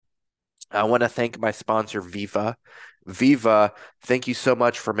I want to thank my sponsor, Viva. Viva, thank you so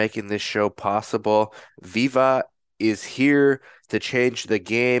much for making this show possible. Viva is here to change the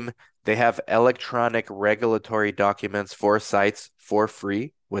game. They have electronic regulatory documents for sites for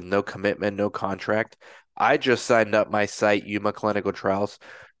free with no commitment, no contract. I just signed up my site, Yuma Clinical Trials.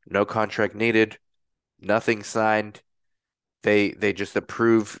 No contract needed, nothing signed. They just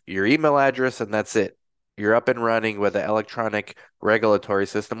approve your email address and that's it. You're up and running with the electronic regulatory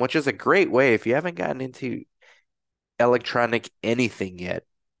system, which is a great way if you haven't gotten into electronic anything yet.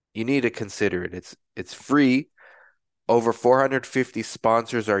 You need to consider it. It's free. Over 450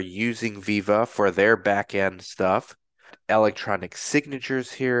 sponsors are using Viva for their back end stuff. Electronic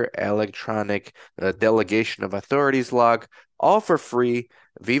signatures here, electronic delegation of authorities log, all for free.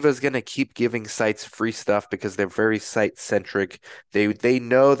 Viva's going to keep giving sites free stuff because they're very site centric. They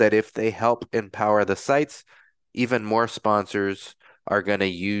know that if they help empower the sites, even more sponsors are going to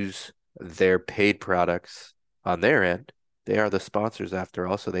use their paid products on their end. They are the sponsors after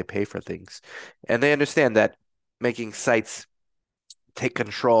all, so they pay for things. And they understand that making sites take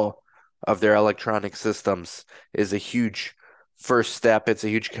control of their electronic systems is a huge first step. It's a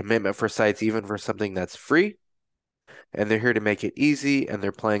huge commitment for sites, even for something that's free. And they're here to make it easy and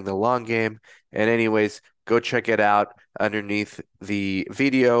they're playing the long game. And, anyways, go check it out underneath the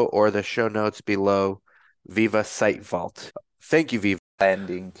video or the show notes below. Viva Site Vault. Thank you, Viva.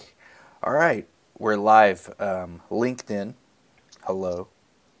 Landing. All right. We're live. LinkedIn, hello.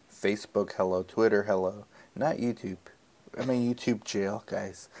 Facebook, hello. Twitter, hello. Not YouTube. I mean, YouTube jail,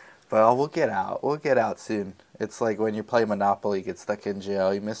 guys. But we'll get out. We'll get out soon. It's like when you play Monopoly, get stuck in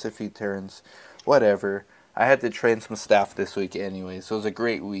jail. You miss a few turns. Whatever. I had to train some staff this week anyway, so it was a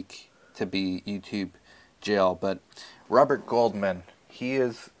great week to be YouTube jail. But Robert Goldman, he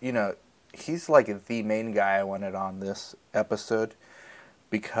is, he's like the main guy I wanted on this episode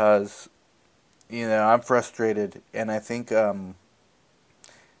because, I'm frustrated, and I think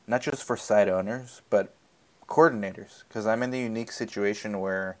not just for site owners, but coordinators, because I'm in the unique situation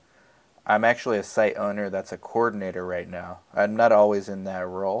where I'm actually a site owner that's a coordinator right now. I'm not always in that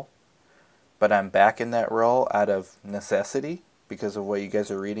role, but I'm back in that role out of necessity because of what you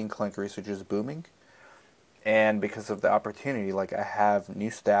guys are reading. Clinic research is booming, and because of the opportunity. Like, I have new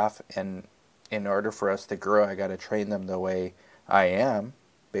staff, and in order for us to grow, I got to train them the way I am,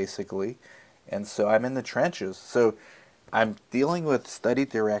 basically. And so I'm in the trenches. So I'm dealing with study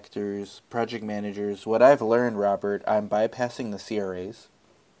directors, project managers. What I've learned, Robert, I'm bypassing the CRAs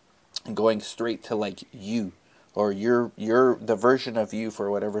and going straight to like you or your the version of you for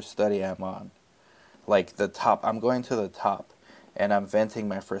whatever study I'm on. Like the top, I'm going to the top and I'm venting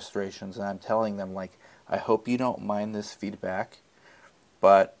my frustrations and I'm telling them like I hope you don't mind this feedback,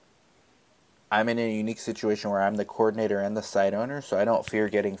 but I'm in a unique situation where I'm the coordinator and the site owner, so I don't fear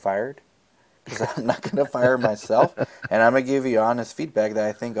getting fired because I'm not going to fire myself, and I'm going to give you honest feedback that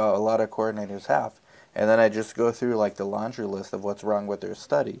I think a lot of coordinators have. And then I just go through like the laundry list of what's wrong with their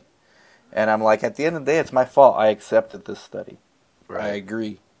study. And I'm like, at the end of the day, it's my fault. I accepted this study. I Right.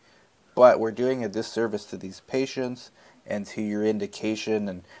 agree. But we're doing a disservice to these patients and to your indication.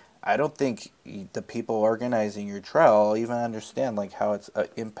 And I don't think the people organizing your trial even understand like how it's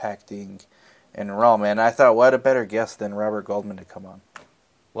impacting enrollment. And I thought, what a better guest than Robert Goldman to come on.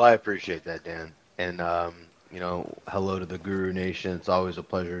 Well, I appreciate that, Dan. And hello to the Guru Nation. It's always a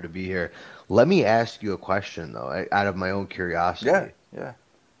pleasure to be here. Let me ask you a question though, out of my own Yeah, curiosity. yeah.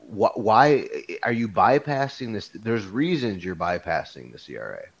 Why are you bypassing this? There's reasons you're bypassing the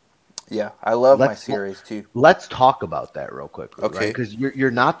CRA. Yeah, I love my Let's series too. let's talk about that real quickly, right? Okay. Because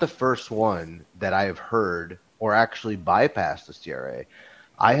you're not the first one that I have heard or actually bypassed the CRA.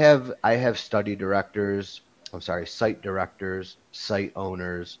 I have study directors, I'm sorry, site directors, site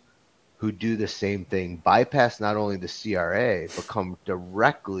owners who do the same thing, bypass not only the CRA, but come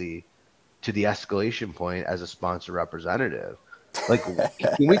directly to the escalation point as a sponsor representative. Like,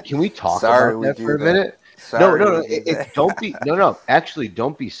 can we talk Sorry about we that do for a that. minute? No, Sorry no, no. we do Don't be that. no, no. Actually,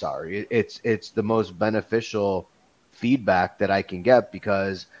 don't be sorry. It's the most beneficial feedback that I can get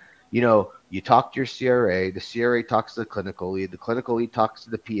because you talk to your CRA, the CRA talks to the clinical lead talks to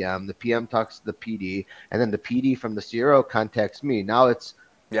the PM talks to the PD, and then the PD from the CRO contacts me. Now it's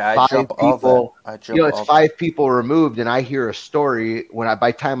Yeah, I five jump all that. people. I jump It's all that. five people removed, and I hear a story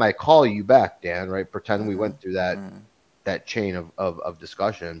by time I call you back, Dan. Right? Pretend we Mm-hmm. went through that Mm-hmm. that chain of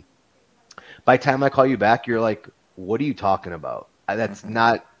discussion. By the time I call you back, you're like, "What are you talking about? That's Mm-hmm.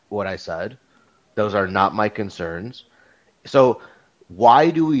 not what I said. Those are not my concerns." So why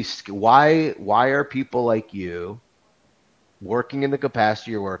are people like you working in the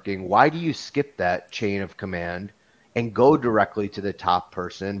capacity you're working? Why do you skip that chain of command and go directly to the top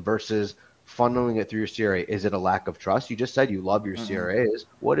person versus funneling it through your CRA? Is it a lack of trust? You just said you love your Mm-mm. CRAs.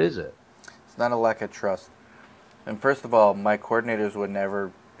 What is it? It's not a lack of trust. And first of all, my coordinators would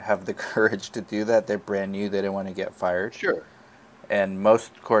never have the courage to do that. They're brand new. They didn't want to get fired. Sure. And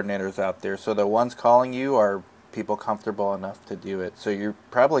most coordinators out there, so the ones calling you are people comfortable enough to do it. So you're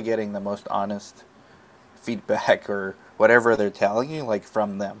probably getting the most honest feedback or whatever they're telling you, like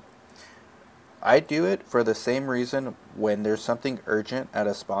from them. I do it for the same reason when there's something urgent at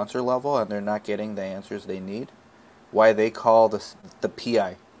a sponsor level and they're not getting the answers they need. Why they call the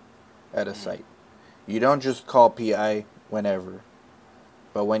PI at a Mm. site. You don't just call PI whenever,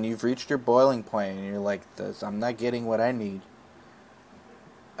 but when you've reached your boiling point and you're like, this, I'm not getting what I need,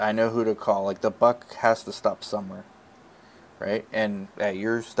 I know who to call. Like the buck has to stop somewhere, right? And at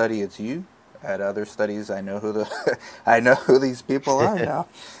your study, it's you. At other studies, I know who the I know who these people are now,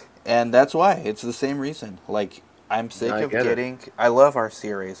 and that's why it's the same reason. Like I'm No, sick I of get it. getting. I love our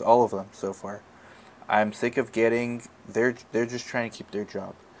CRAs, all of them so far. I'm sick of getting. They're just trying to keep their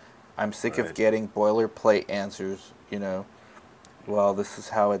job. I'm sick of Right. getting boilerplate answers. Well, this is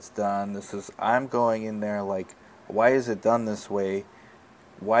how it's done. This is. I'm going in there like, why is it done this way?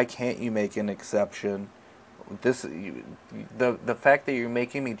 Why can't you make an exception? The fact that you're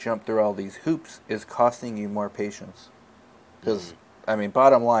making me jump through all these hoops is costing you more patience. Because Mm. I mean,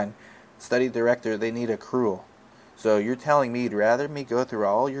 bottom line, study director, they need accrual. So you're telling me you'd rather me go through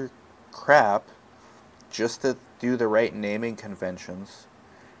all your crap just to do the right naming conventions,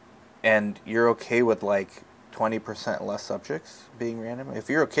 and you're okay with like 20% less subjects being random? If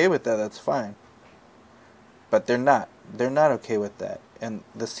you're okay with that, that's fine. But they're not. They're not okay with that. And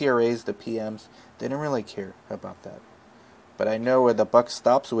the CRAs, the PMs, they don't really care about that. But I know where the buck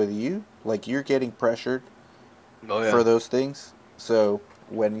stops with you. Like you're getting pressured Oh for yeah. those things. So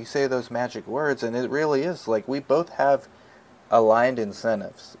when you say those magic words, and it really is like we both have aligned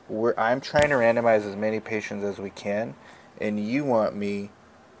incentives. I'm trying to randomize as many patients as we can, and you want me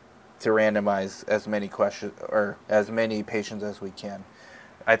to randomize as many questions or as many patients as we can.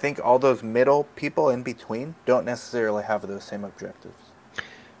 I think all those middle people in between don't necessarily have those same objectives.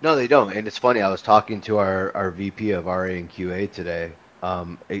 No, they don't. And it's funny. I was talking to our VP of RA and QA today,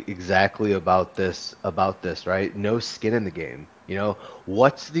 exactly about this, right? No skin in the game.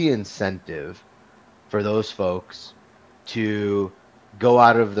 What's the incentive for those folks to go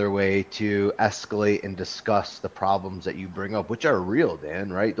out of their way to escalate and discuss the problems that you bring up, which are real,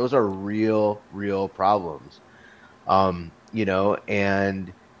 Dan, right? Those are real problems. And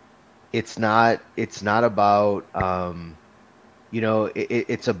it's not about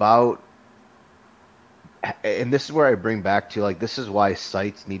it's about, and this is where I bring back to, like, this is why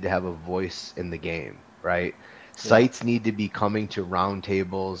sites need to have a voice in the game, right? Yeah. Sites need to be coming to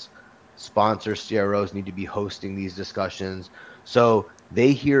roundtables, sponsor CROs need to be hosting these discussions. So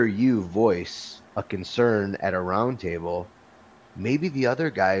they hear you voice a concern at a roundtable. Maybe the other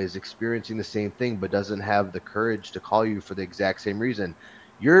guy is experiencing the same thing but doesn't have the courage to call you for the exact same reason.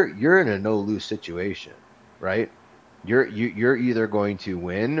 You're in a no lose situation, right? You're either going to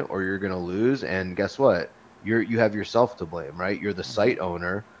win or you're going to lose, and guess what? You have yourself to blame, right? You're the Mm-hmm. site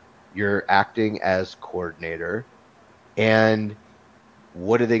owner, you're acting as coordinator, and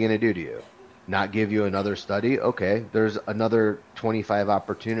what are they going to do to you? Not give you another study? Okay, there's another 25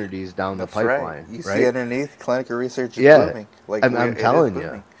 opportunities down the That's right. pipeline, You see right? underneath, clinical research is Yeah, booming. Like I'm it is telling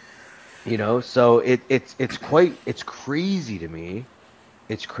you. booming. So it's crazy to me.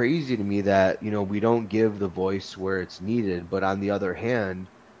 It's crazy to me that, we don't give the voice where it's needed, but on the other hand,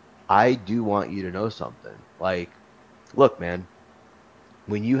 I do want you to know something. Like, look, man,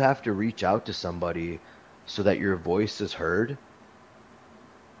 when you have to reach out to somebody so that your voice is heard,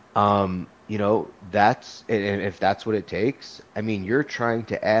 and if that's what it takes, I mean, you're trying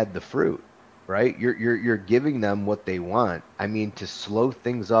to add the fruit, right? You're giving them what they want. I mean, to slow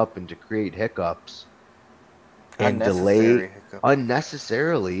things up and to create hiccups and delay Unnecessary hiccup.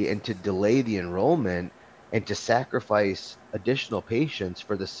 unnecessarily, and to delay the enrollment and to sacrifice additional patients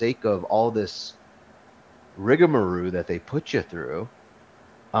for the sake of all this rigmarole that they put you through.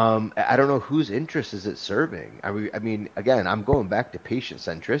 I don't know whose interest is it serving. I mean, again, I'm going back to patient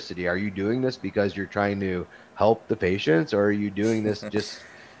centricity. Are you doing this because you're trying to help the patients, or are you doing this just,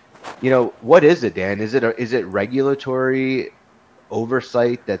 what is it, Dan? Is it regulatory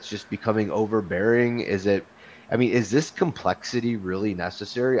oversight that's just becoming overbearing? I mean, is this complexity really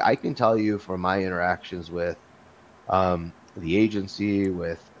necessary? I can tell you from my interactions with the agency,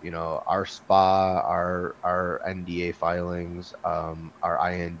 with our SPA, our NDA filings, our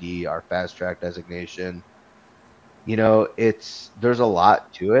IND, our fast track designation. It's there's a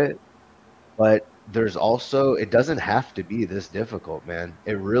lot to it, but there's also, it doesn't have to be this difficult, man.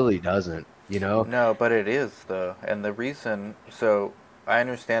 It really doesn't, you know? No, but it is though, and the reason. So I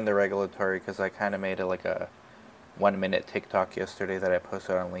understand the regulatory because I kind of made it like a 1 minute TikTok yesterday that I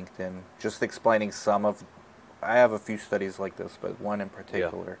posted on LinkedIn, just explaining some of. I have a few studies like this, but one in Yeah.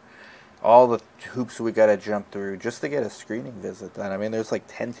 particular. All the hoops we got to jump through just to get a screening visit done. I mean, there's like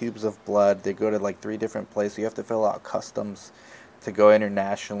 10 tubes of blood. They go to like 3 different places. You have to fill out customs to go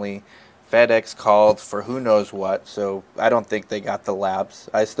internationally. FedEx called for who knows what, so I don't think they got the labs.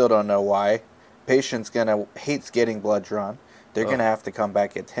 I still don't know why. Patient's gonna hates getting blood drawn. They're Ugh. gonna have to come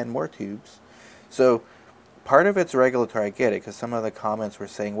back, get 10 more tubes. So part of it's regulatory. I get it because some of the comments were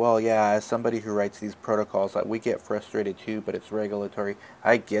saying, "Well, yeah, as somebody who writes these protocols, like we get frustrated too, but it's regulatory."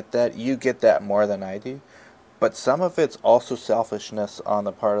 I get that. You get that more than I do. But some of it's also selfishness on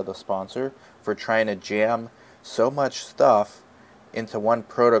the part of the sponsor for trying to jam so much stuff into one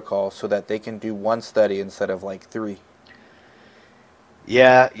protocol so that they can do one study instead of like three.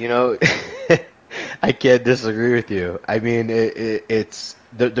 Yeah, I can't disagree with you. I mean, there's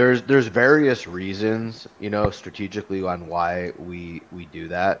various reasons, strategically on why we do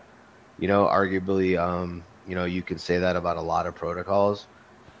that. Arguably, you can say that about a lot of protocols,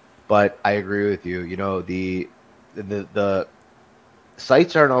 but I agree with you. The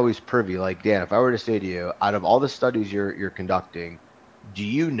sites aren't always privy. Like Dan, if I were to say to you, out of all the studies you're conducting, do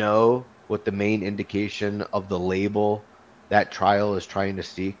you know what the main indication of the label that trial is trying to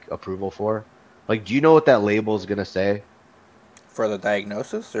seek approval for? Like, do you know what that label is going to say? For the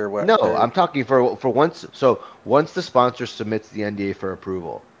diagnosis or what No, they're. I'm talking for once. So once the sponsor submits the NDA for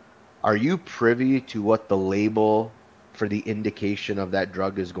approval, are you privy to what the label for the indication of that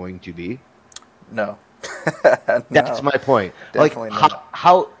drug is going to be? No. That's No, my point. Like definitely how not.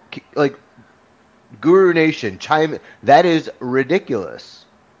 how like Guru Nation, chime. That is ridiculous.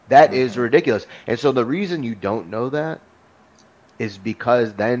 That is Mm-hmm. ridiculous. And so the reason you don't know that is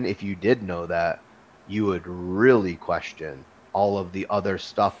because then if you did know that, you would really question all of the other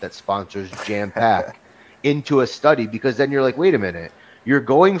stuff that sponsors jam pack into a study because then you're like, wait a minute, you're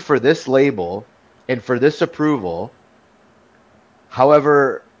going for this label and for this approval.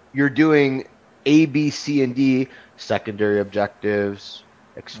 However, you're doing A, B, C, and D secondary objectives,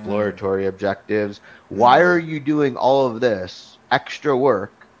 Mm. exploratory objectives. Why are Mm. you doing all of this extra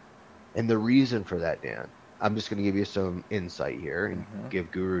work? And the reason for that, Dan, I'm just going to give you some insight here and Mm-hmm.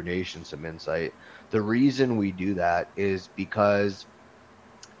 give Guru Nation some insight. The reason we do that is because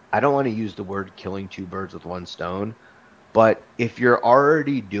I don't want to use the word killing two birds with one stone, but if you're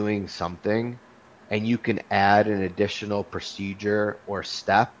already doing something and you can add an additional procedure or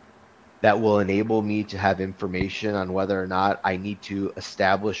step that will enable me to have information on whether or not I need to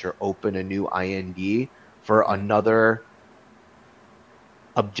establish or open a new IND for Mm-hmm. another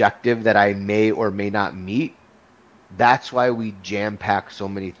objective that I may or may not meet. That's why we jam pack so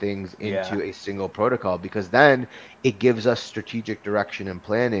many things Yeah. into a single protocol because then it gives us strategic direction and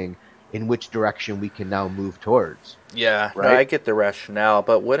planning in which direction we can now move towards, Yeah, no, right? I get the rationale,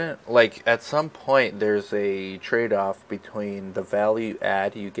 but wouldn't like at some point there's a trade-off between the value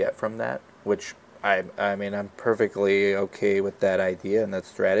add you get from that, which I mean I'm perfectly okay with that idea and that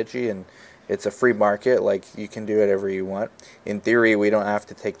strategy, and it's a free market, like you can do whatever you want. In theory, we don't have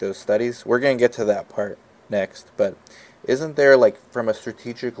to take those studies. We're going to get to that part next, but isn't there like from a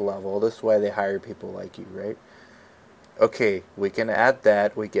strategic level, this is why they hire people like you, right? Okay, we can add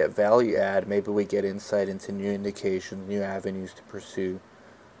that, we get value add, maybe we get insight into new indications, new avenues to pursue.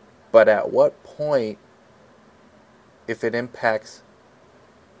 But at what point, if it impacts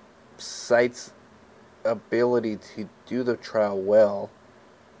site's ability to do the trial well,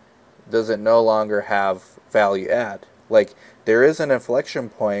 does it no longer have value add? Like, there is an inflection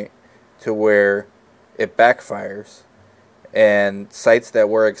point to where it backfires, and sites that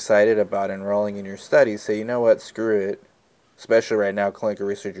were excited about enrolling in your study say, you know what, screw it. Especially right now, clinical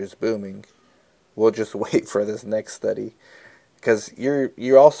research is booming. We'll just wait for this next study because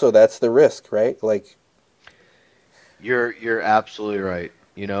you're also that's the risk, right? Like, You're absolutely right,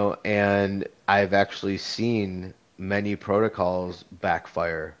 and I've actually seen many protocols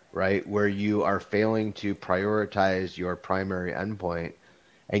backfire, right? Where you are failing to prioritize your primary endpoint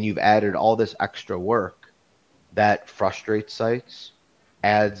and you've added all this extra work that frustrates sites,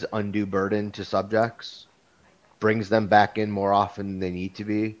 adds undue burden to subjects, brings them back in more often than they need to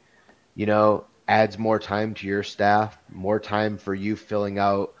be, adds more time to your staff, more time for you filling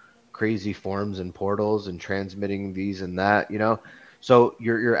out crazy forms and portals and transmitting these and that. So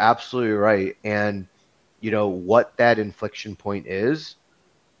you're absolutely right. And what that inflection point is,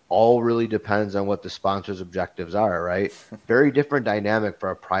 all really depends on what the sponsor's objectives are, right? Very different dynamic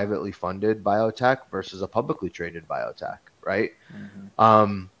for a privately funded biotech versus a publicly traded biotech, right? Hmm.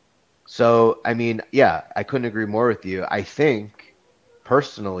 Um, so, I mean, yeah, I couldn't agree more with you. I think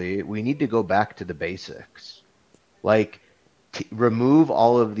personally, we need to go back to the basics. Like, remove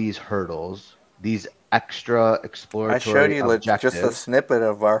all of these hurdles, these extra I showed exploratory you just a objectives. snippet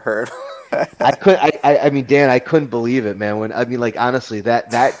of our herd. I mean, Dan, I couldn't believe it, man. When I mean, like, honestly,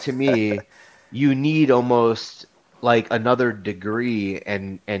 that to me, you need almost like another degree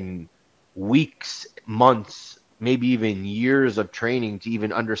and weeks, months, maybe even years of training to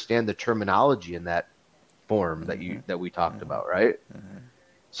even understand the terminology in that form Hmm. that we talked Hmm. about, right? Hmm.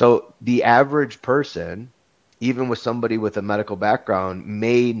 So the average person, even with somebody with a medical background,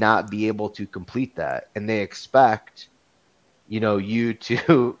 may not be able to complete that, and they expect you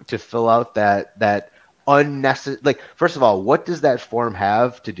to to fill out that unnecessary. Like, first of all, what does that form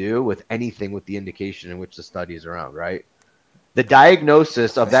have to do with anything with the indication in which the study is around, right? The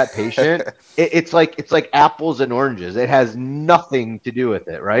diagnosis of that patient, it's like apples and oranges. It has nothing to do with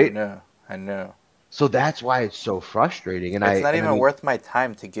it, I right? know, I know. So that's why it's so frustrating. And It's I not and I even mean, worth my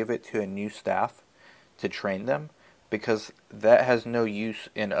time to give it to a new staff to train them because that has no use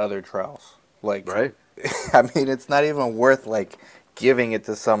in other trials. Like, right? I mean, it's not even worth like giving it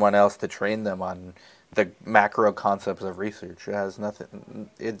to someone else to train them on the macro concepts of research. It has nothing.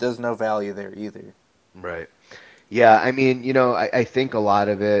 It does no value there either. Right. Yeah, I mean, I think a lot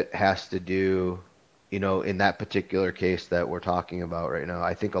of it has to do, in that particular case that we're talking about right now,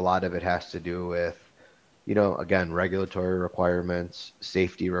 I think a lot of it has to do with, again, regulatory requirements,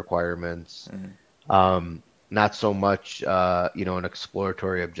 safety requirements, Mm. um, not so much, an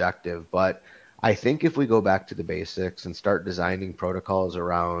exploratory objective. But I think if we go back to the basics and start designing protocols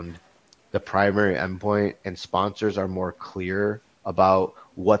around the primary endpoint and sponsors are more clear about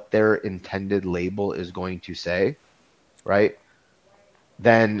what their intended label is going to say, right?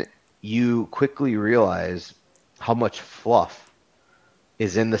 Then you quickly realize how much fluff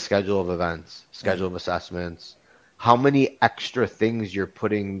is in the schedule of events, Mm. schedule of assessments, how many extra things you're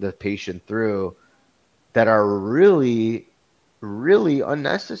putting the patient through that are really, really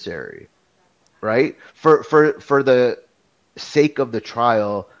unnecessary, right? For the sake of the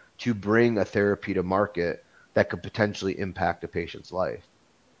trial to bring a therapy to market that could potentially impact a patient's life,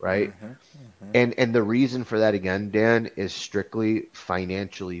 right? Mm-hmm. Mm-hmm. And the reason for that again, Dan, is strictly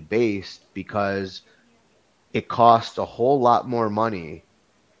financially based because it costs a whole lot more money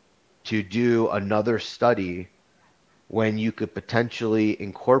to do another study when you could potentially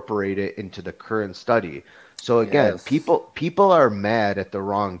incorporate it into the current study. So again, Yes. people are mad at the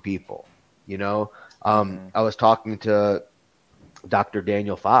wrong people. You know, Mm-hmm. I was talking to Dr.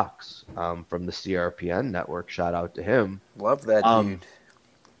 Daniel Fox from the CRPN network. Shout out to him. Love that Um, dude.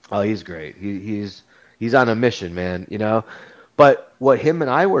 oh, he's great. He's on a mission, man. But what him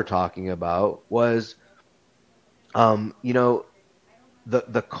and I were talking about was, you know,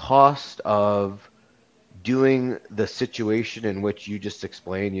 the cost of doing the situation in which you just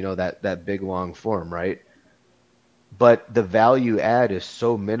explained, that big long form, right? But the value add is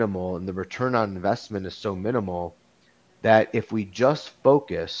so minimal and the return on investment is so minimal that if we just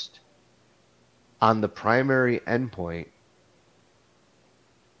focused on the primary endpoint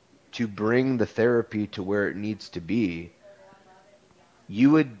to bring the therapy to where it needs to be,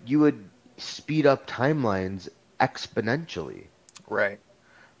 you would speed up timelines exponentially. Right.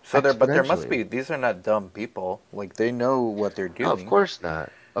 But there must Exponentially. be. These are not dumb people. Like they know what they're No, of doing. course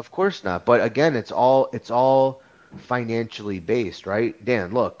not. Of course not. But again, it's all financially based, right?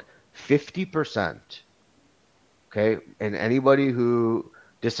 Dan, look, 50%, okay? And anybody who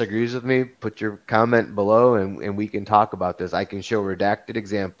disagrees with me, put your comment below and we can talk about this. I can show redacted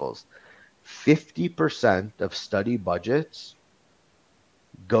examples. 50% of study budgets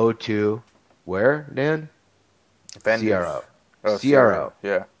go to where, Dan? Vendors. CRO. Oh, CRO. CRO.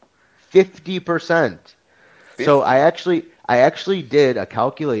 Yeah. 50%. So I 50. actually I actually did a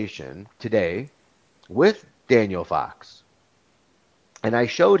calculation today with Daniel Fox and I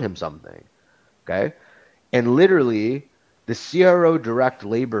showed him something, okay? And literally the CRO direct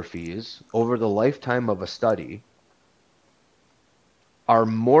labor fees over the lifetime of a study are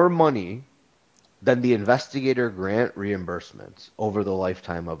more money than the investigator grant reimbursements over the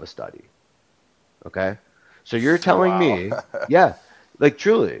lifetime of a study. Okay? So you're telling Wow. me, yeah, like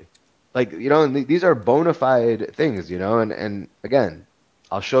truly, like, and these are bona fide things, and again,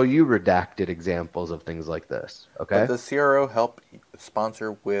 I'll show you redacted examples of things like this. But Okay? does CRO help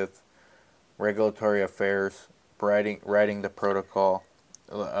sponsor with regulatory affairs, writing the protocol,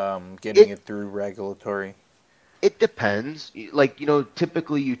 getting It it through regulatory? It depends. Like,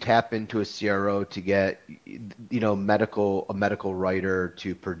 typically you tap into a CRO to get, a medical writer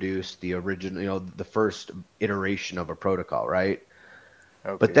to produce the original, the first iteration of a protocol, right?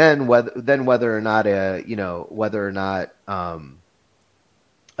 But Okay. then whether or not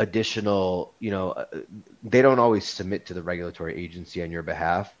additional, they don't always submit to the regulatory agency on your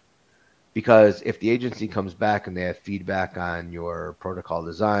behalf. Because if the agency comes back and they have feedback on your protocol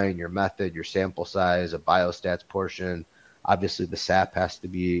design, your method, your sample size, a biostats portion, obviously the SAP has to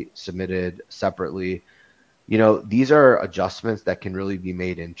be submitted separately. These are adjustments that can really be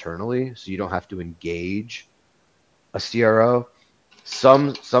made internally, so you don't have to engage a CRO.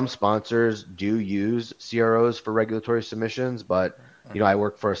 Some sponsors do use CROs for regulatory submissions, but I Hmm.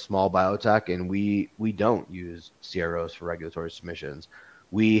 work for a small biotech and we don't use CROs for regulatory submissions.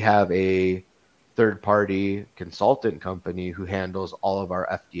 We have a third party consultant company who handles all of our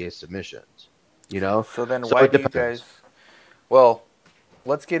FDA submissions, So then, so why it do you depends. guys? Well,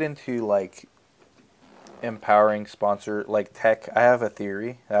 let's get into like empowering sponsor like tech. I have a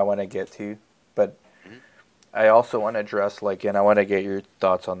theory that I want to get to, but I also want to address like, and I want to get your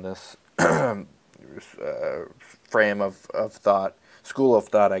thoughts on this frame of thought, school of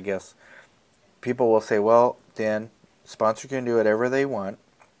thought, I guess. People will say, well, Dan, sponsor can do whatever they want.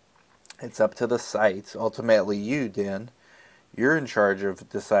 It's up to the sites. Ultimately, you, Dan, you're in charge of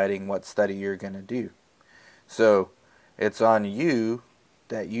deciding what study you're going to do. So it's on you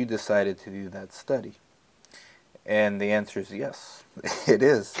that you decided to do that study. And the answer is yes, it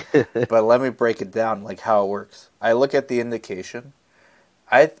is. But let me break it down like how it works. I look at the indication.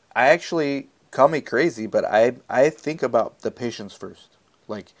 I actually, call me crazy, but I think about the patients first.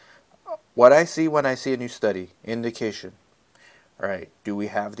 Like what I see when I see a new study, indication. All right, do we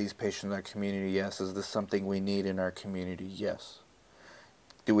have these patients in our community? Yes. Is this something we need in our community? Yes.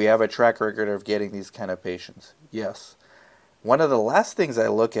 Do we have a track record of getting these kind of patients? Yes. One of the last things I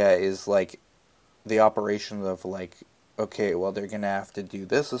look at is like the operation of like, okay, well they're gonna have to do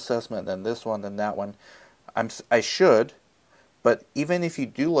this assessment, then this one, then that one. I should, but even if you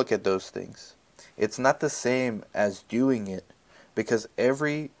do look at those things, it's not the same as doing it, because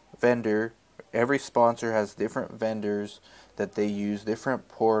every vendor, every sponsor has different vendors that they use, different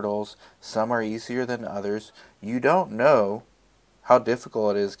portals. Some are easier than others. You don't know how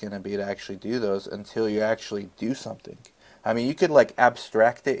difficult it is going to be to actually do those until you actually do something. I mean, you could like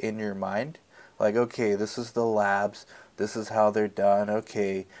abstract it in your mind, like, okay, this is the labs, this is how they're done.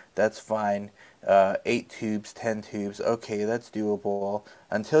 Okay, that's fine. 8 tubes, 10 tubes. Okay, that's doable.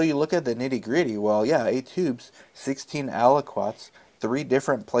 Until you look at the nitty gritty. Well, yeah, 8 tubes, 16 aliquots, 3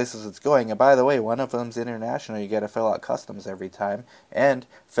 different places it's going. And by the way, one of them's international. You got to fill out customs every time, and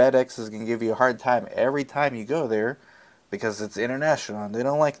FedEx is going to give you a hard time every time you go there because it's international and they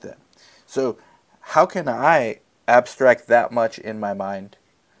don't like that. So, how can I abstract that much in my mind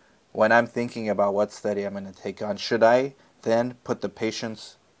when I'm thinking about what study I'm going to take on? Should I then put the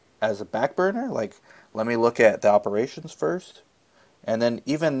patients as a back burner? Like, let me look at the operations first? And then,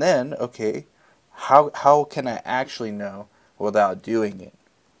 even then, okay, how can I actually know without doing it?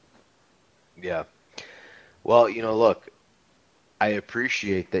 Yeah. Well, look, I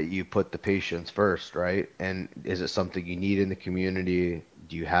appreciate that you put the patients first, right? And is it something you need in the community?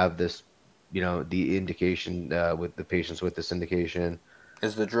 Do you have this, the indication with the patients with this indication?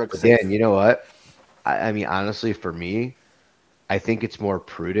 Is the drug But Dan, safe? you know what? I mean, honestly, for me, I think it's more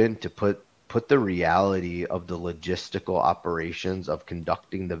prudent to put the reality of the logistical operations of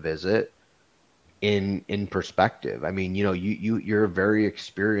conducting the visit in perspective. I mean, you're very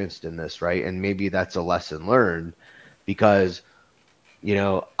experienced in this, right? And maybe that's a lesson learned because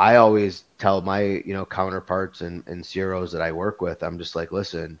I always tell my, counterparts and CROs that I work with, I'm just like,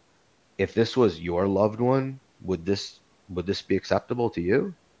 listen, if this was your loved one, would this be acceptable to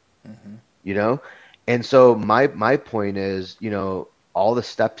you? Mm-hmm. You know? And so my point is, all the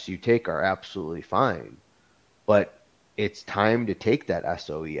steps you take are absolutely fine, but it's time to take that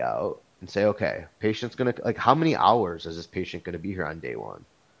SOE out and say, okay, patient's gonna like how many hours is this patient gonna be here on day one?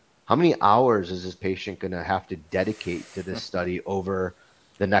 How many hours is this patient going to have to dedicate to this study over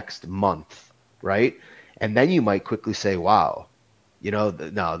the next month, right? And then you might quickly say, "Wow, no,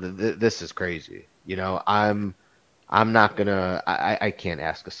 this is crazy." I'm not gonna, I can't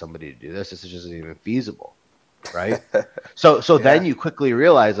ask somebody to do this. This just isn't even feasible, right? So then Yeah. you quickly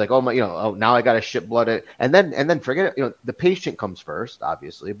realize, like, oh my, oh now I got to ship blood it, and then forget it. The patient comes first,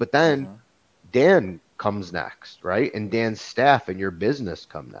 obviously, but then Mm-hmm. Dan comes next, right? And Dan's staff and your business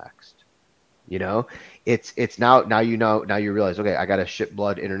come next. You know, it's now you realize, okay, I got to ship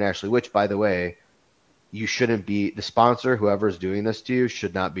blood internationally, which by the way, you shouldn't be the sponsor, whoever's doing this to you,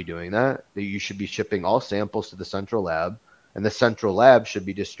 should not be doing that. That you should be shipping all samples to the central lab, and the central lab should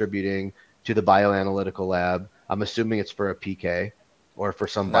be distributing to the bioanalytical lab. I'm assuming it's for a PK or for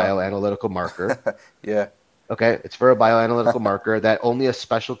some No. bioanalytical marker. Yeah. Okay, it's for a bioanalytical marker that only a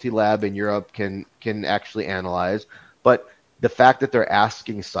specialty lab in Europe can actually analyze. But the fact that they're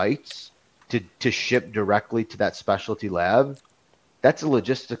asking sites to ship directly to that specialty lab, that's a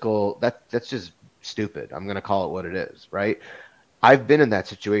logistical that's just stupid. I'm gonna call it what it is, right? I've been in that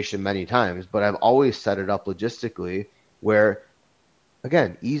situation many times, but I've always set it up logistically where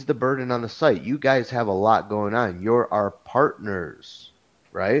again, ease the burden on the site. You guys have a lot going on. You're our partners,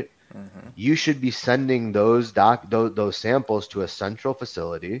 right? Mm-hmm. You should be sending those samples to a central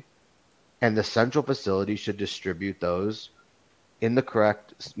facility, and the central facility should distribute those in the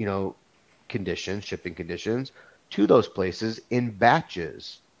correct, conditions, shipping conditions to those places in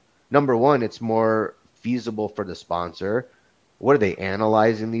batches. Number one, it's more feasible for the sponsor. What are they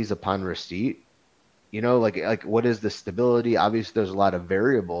analyzing these upon receipt? Like what is the stability? Obviously, there's a lot of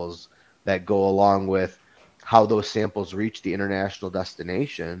variables that go along with how those samples reach the international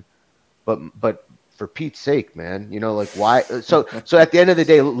destination. But for Pete's sake, man, like why? So at the end of the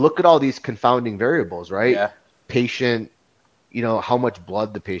day, look at all these confounding variables, right? Yeah. Patient, how much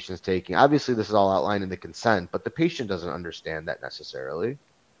blood the patient's taking. Obviously, this is all outlined in the consent, but the patient doesn't understand that necessarily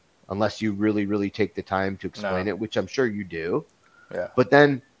unless you really, really take the time to explain No. it, which I'm sure you do. Yeah. But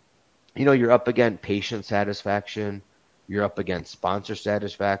then, you're up against patient satisfaction, you're up against sponsor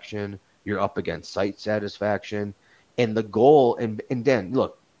satisfaction, you're up against site satisfaction, and the goal. And Dan,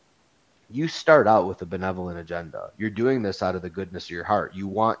 look, you start out with a benevolent agenda. You're doing this out of the goodness of your heart. You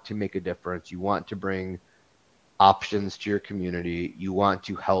want to make a difference. You want to bring options to your community. You want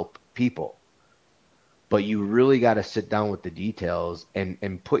to help people. But you really got to sit down with the details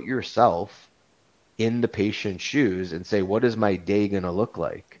and put yourself in the patient's shoes and say, what is my day going to look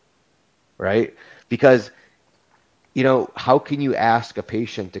like? Right? Because, how can you ask a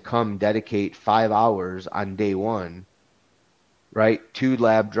patient to come dedicate 5 hours on day one, right? 2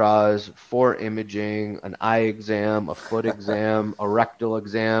 lab draws, 4 imaging, an eye exam, a foot exam, a rectal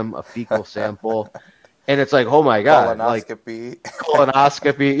exam, a fecal sample. And it's like, oh my God, like Colonoscopy.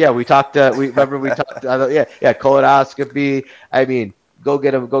 colonoscopy. Yeah, we remember we talked, yeah, colonoscopy. I mean, go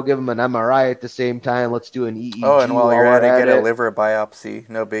give them an MRI at the same time. Let's do an Oh, and EEG while while you're we're at it, at get a it. liver biopsy.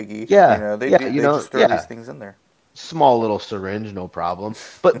 No biggie. Yeah, They yeah, do. They just throw these yeah. things in there. Small little syringe, no problem.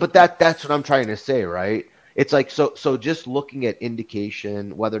 But that's what I'm trying to say, right? It's like so just looking at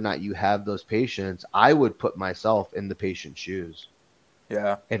indication whether or not you have those patients, I would put myself in the patient's shoes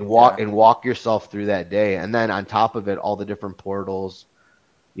Yeah. and walk Yeah. and walk yourself through that day. And then on top of it, all the different portals,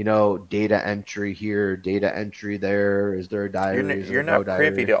 data entry here, data entry there. Is there a diary? Is You're there no not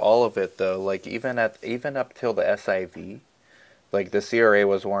privy diary? to all of it though. Like even up till the SIV, like the CRA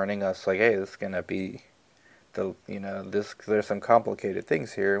was warning us, like, hey, this is gonna be this, there's some complicated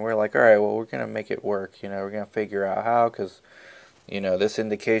things here, and we're like, all right, well, we're gonna make it work. We're gonna figure out how, because this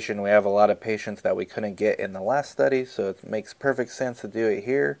indication, we have a lot of patients that we couldn't get in the last study, so it makes perfect sense to do it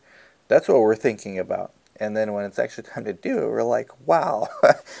here. That's what we're thinking about. And then when it's actually time to do it, we're like, wow,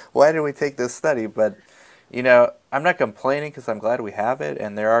 why did we take this study? But, I'm not complaining because I'm glad we have it,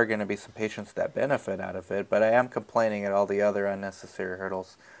 and there are going to be some patients that benefit out of it, but I am complaining at all the other unnecessary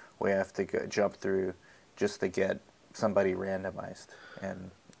hurdles we have to jump through just to get somebody randomized.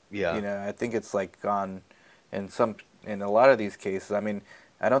 And, Yeah, I think it's like gone in a lot of these cases. I mean,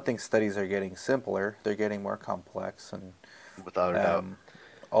 I don't think studies are getting simpler; they're getting more complex, and without a doubt. um,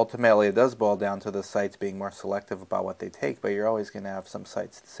 ultimately, it does boil down to the sites being more selective about what they take. But you're always going to have some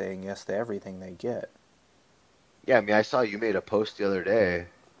sites saying yes to everything they get. Yeah, I mean, I saw you made a post the other day,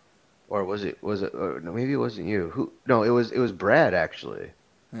 or was it? Or no, maybe it wasn't you. Who? No, it was Brad actually.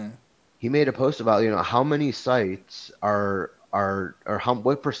 Hmm. He made a post about how many sites are or how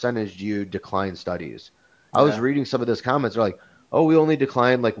what percentage do you decline studies. I was Yeah. reading some of those comments. They're like, oh, we only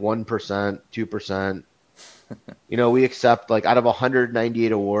declined like 1%, 2%. We accept like out of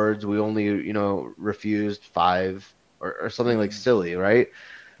 198 awards, we only refused 5 or something like Mm. silly, right?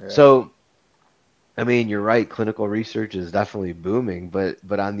 Yeah. So I mean, you're right. Clinical research is definitely booming,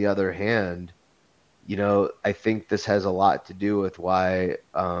 but on the other hand, I think this has a lot to do with why,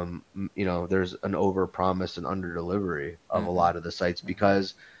 there's an overpromise and underdelivery of a Mm-hmm. lot of the sites Mm-hmm.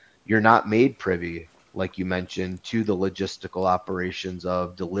 because you're not made privy, like you mentioned, to the logistical operations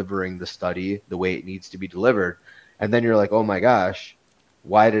of delivering the study the way it needs to be delivered. And then you're like, oh my gosh,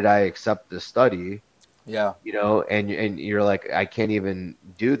 why did I accept this study? Yeah. And you're like, I can't even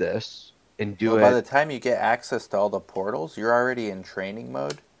do this and Well, do by the it. time you get access to all the portals, you're already in training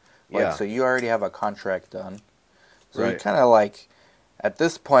mode. Like, Yeah. so you already have a contract done. So you Right. kind of like, at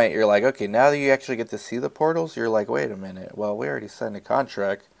this point, you're like, okay, now that you actually get to see the portals, you're like, wait a minute. Well, we already signed a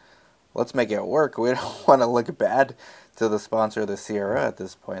contract. Let's make it work. We don't want to look bad to the sponsor of the Sierra at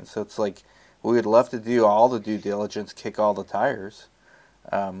this point. So it's like, we would love to do all the due diligence, kick all the tires.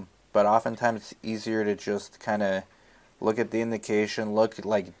 But oftentimes it's easier to just kind of look at the indication, look at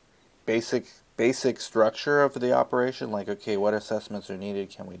like basic structure of the operation, like, okay, what assessments are needed,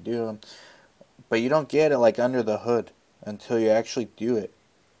 can we do them? But you don't get it like under the hood until you actually do it.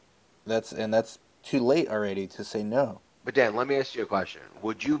 That's too late already to say no. But Dan, let me ask you a question.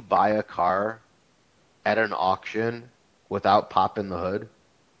 Would you buy a car at an auction without popping the hood?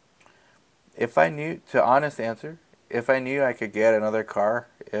 If I knew, to honest answer, if I knew I could get another car,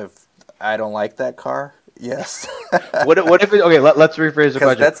 if I don't like that car, yes. What if it, okay, let's rephrase the Because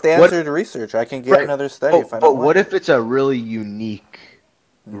question. that's the What answer to research. I can get right, another study if I but don't what like if it's a really unique,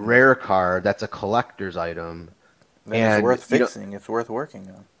 it. rare car that's a collector's item Then it's and worth fixing. It's worth working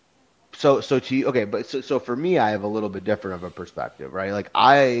on. so to you, okay, but so for me, I have a little bit different of a perspective, right? Like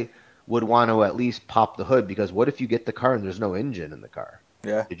I would want to at least pop the hood because what if you get the car and there's no engine in the car?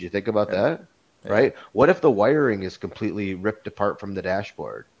 Yeah. Did you think about Yeah. that? Yeah. Right? What if the wiring is completely ripped apart from the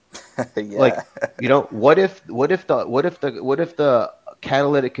dashboard? Yeah. Like, what if the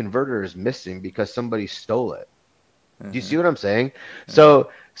catalytic converter is missing because somebody stole it? Do you see what I'm saying? So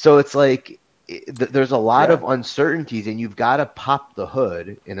it's like there's a lot Yeah. of uncertainties, and you've got to pop the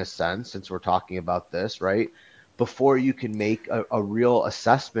hood in a sense, since we're talking about this, right? Before you can make a real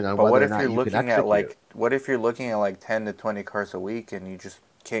assessment on But what whether or if not you're you can looking at execute. what if you're looking at like 10 to 20 cars a week and you just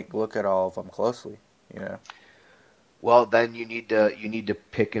can't look at all of them closely, you know? Well, then you need to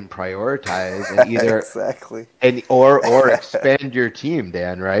pick and prioritize and either Exactly. and or expand your team,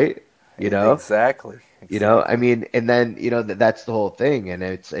 Dan, right? You know? Exactly. I Exactly. mean, and then that's the whole thing, and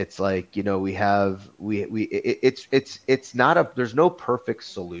it's like we have it's not a there's no perfect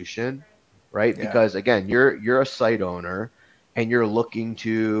solution, right? Yeah. Because again, you're a site owner, and you're looking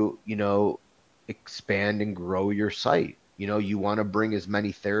to expand and grow your site. You want to bring as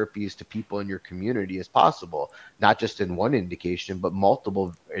many therapies to people in your community as possible, not just in one indication, but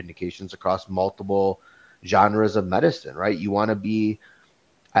multiple indications across multiple genres of medicine, right? You want to be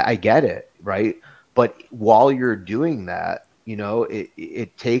I get it, right? But while you're doing that,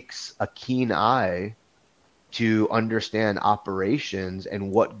 it takes a keen eye to understand operations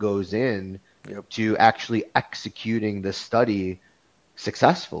and what goes in Yep. to actually executing the study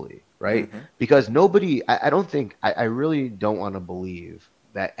successfully, right? Mm-hmm. Because nobody, I don't think, I really don't want to believe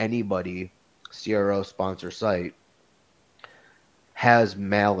that anybody, CRO sponsor site, has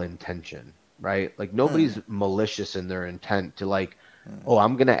malintention, right? Like nobody's malicious in their intent to like, oh,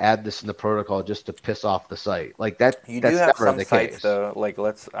 I'm gonna add this in the protocol just to piss off the site. Like You do that's have never some the sites case. though, like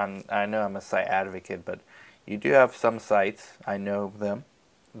I know I'm a site advocate, but you do have some sites, I know them,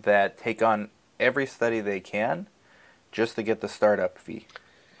 that take on every study they can just to get the startup fee.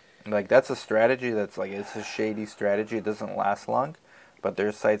 Like that's a strategy that's like it's a shady strategy. It doesn't last long, but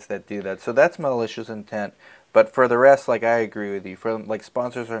there's sites that do that. So that's malicious intent. But for the rest, like I agree with you. For like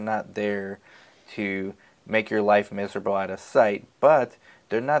sponsors are not there to make your life miserable at a site, but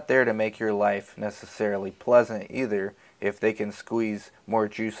they're not there to make your life necessarily pleasant either if they can squeeze more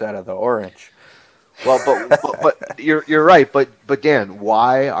juice out of the orange. Well, but you're right. But Dan,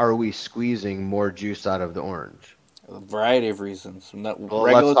 why are we squeezing more juice out of the orange? A variety of reasons. Well,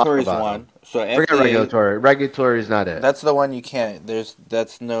 let's talk Regulatory is about them. one. So Forget FDA, regulatory. Regulatory is not it. that's the one you can't.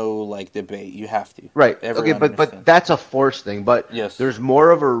 That's no like debate. You have to. Right. Okay, Everyone but understands. that's a force thing. But Yes. there's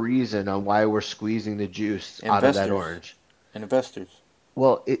more of a reason on why we're squeezing the juice out of that Investors. orange. Investors.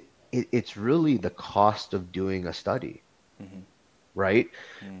 Well, it's really the cost of doing a study, right?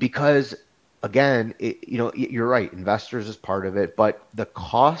 Because again, you're right. Investors is part of it, but the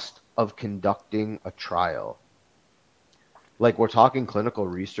cost of conducting a trial, like we're talking clinical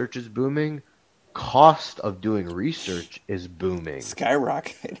research is booming, cost of doing research is booming,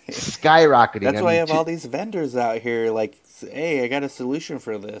 Skyrocketing. skyrocketing. That's I why I mean, have all these vendors out here like, hey, I got a solution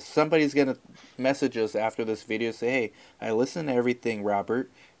for this. Somebody's going to message us after this video, say, hey, I listened to everything,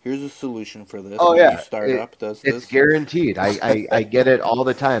 Robert. Here's a solution for this. oh My new yeah, startup does it's this. guaranteed. I get it all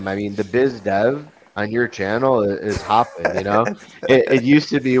the time. I mean, the biz dev on your channel is hopping. It used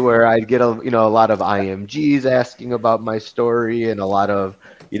to be where I'd get a lot of IMGs asking about my story and a lot of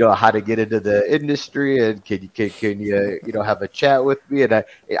how to get into the industry and can you have a chat with me, and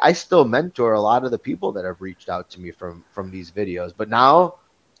I still mentor a lot of the people that have reached out to me from these videos, but now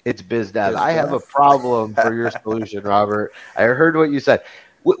it's biz dev. Biz I have a dev. problem for your solution, Robert. I heard what you said,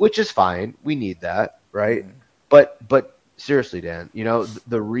 which is fine. We need that, right? But seriously, Dan,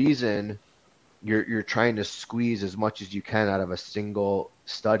 the reason you're trying to squeeze as much as you can out of a single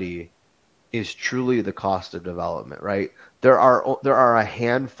study is truly the cost of development, right? There are a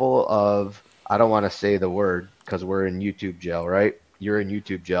handful of, I don't want to say the word because we're in YouTube jail, right? You're in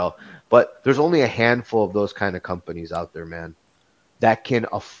YouTube jail, but there's only a handful of those kind of companies out there, man, that can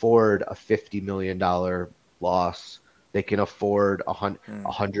afford a $50 million loss. They can afford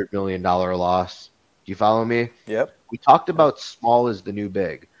 $100 million loss. Do you follow me? Yep. We talked Yep. about small is the new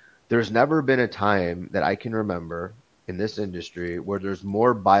big. There's never been a time that I can remember in this industry where there's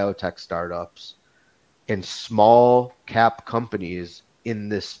more biotech startups and small cap companies in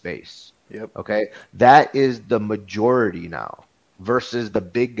this space. Yep. Okay. That is the majority now versus the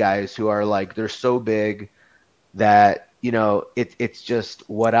big guys who are like, they're so big that it's just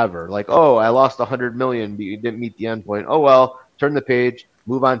whatever. Like, oh, I lost 100 million, but you didn't meet the endpoint. Oh well, turn the page,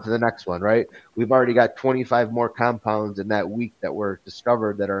 move on to the next one, right? We've already got 25 more compounds in that week that were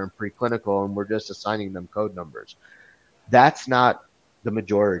discovered that are in preclinical, and we're just assigning them code numbers. That's not the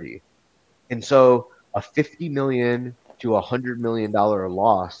majority. And so a 50 million to $100 million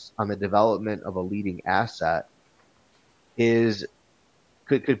loss on the development of a leading asset is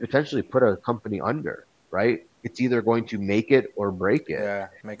could potentially put a company under, right? It's either going to make it or break it. Yeah.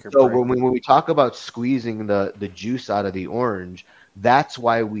 Make or So break. when we talk about squeezing the juice out of the orange, that's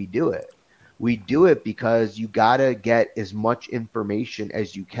why we do it. We do it because you got to get as much information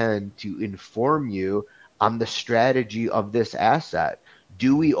as you can to inform you on the strategy of this asset.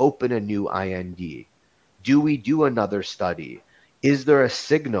 Do we open a new IND? Do we do another study? Is there a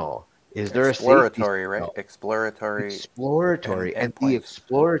signal? Is there a safety Exploratory, right? signal? Exploratory Exploratory. And the endpoints.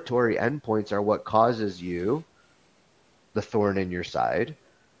 exploratory endpoints are what causes you the thorn in your side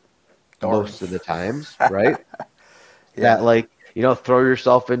most of Thorns. the times, right? Yeah. That, like, throw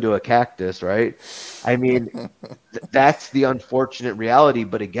yourself into a cactus, right? I mean, that's the unfortunate reality.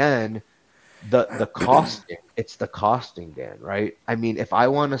 But again, the costing, it's the costing, Dan, right? I mean, if I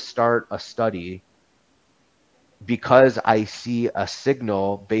want to start a study because I see a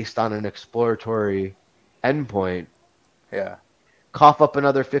signal based on an exploratory endpoint, Yeah. cough up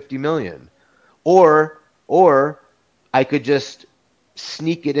another 50 million. Or I could just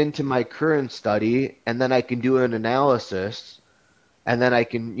sneak it into my current study and then I can do an analysis and then I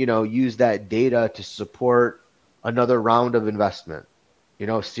can, use that data to support another round of investment.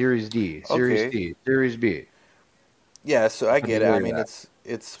 Series D, Series Okay. C, Series B, Yeah, so I get depending it. where I you're mean, at.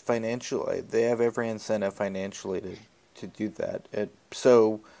 it's financial. They have every incentive financially to do that.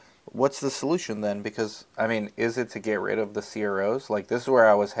 So, what's the solution then? Because I mean, is it to get rid of the CROs? Like this is where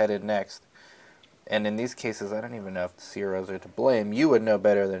I was headed next. And in these cases, I don't even know if the CROs are to blame. You would know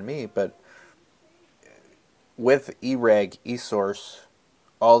better than me, but with eReg, eSource,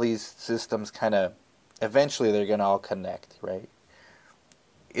 all these systems kind of eventually they're gonna all connect, right?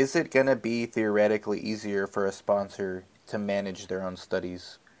 Is it going to be theoretically easier for a sponsor to manage their own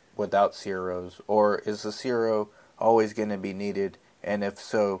studies without CROs? Or is the CRO always going to be needed? And if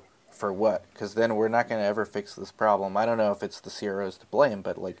so, for what? Because then we're not going to ever fix this problem. I don't know if it's the CROs to blame,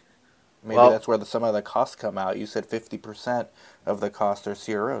 but like maybe Well, that's where some of the costs come out. You said 50% of the cost are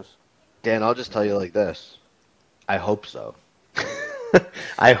CROs. Dan, I'll just tell you like this. I hope so.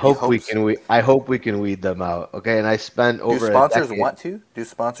 I You hope we hope so. can weed them out. Okay, and I spent Do over a sponsors decade. want to? Do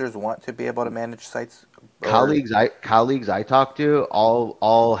sponsors want to be able to manage sites? Or Colleagues I talk to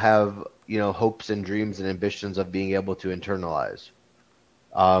all have hopes and dreams and ambitions of being able to internalize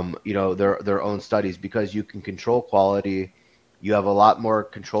their own studies because you can control quality, you have a lot more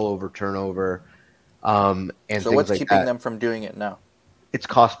control over turnover, and so things what's like keeping that. them from doing it now? It's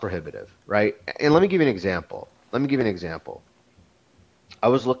cost prohibitive, right? And let me give you an example. I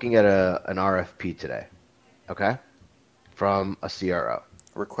was looking at an RFP today, okay, from a CRO.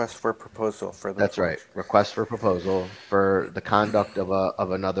 Request for proposal for the That's right. selection. Request for proposal for the conduct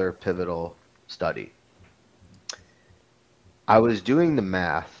of another pivotal study. I was doing the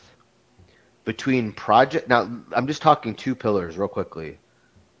math between project. Now, I'm just talking two pillars real quickly.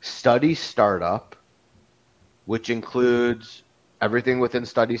 Study startup, which includes everything within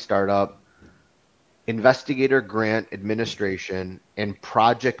study startup, investigator grant administration, and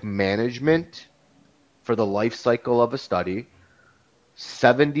project management for the life cycle of a study.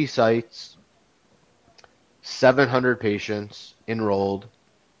 70 sites, 700 patients enrolled.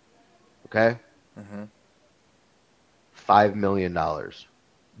 Okay. Mm-hmm. $5 million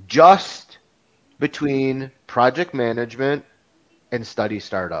just between project management and study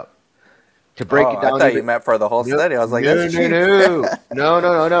startup. To break Oh, it I down thought you even, meant for the whole no, study. I was like, no, that's no, cheap. no, no,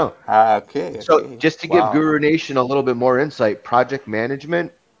 no, no, no. Okay, So okay. just to give Wow. Guru Nation a little bit more insight, project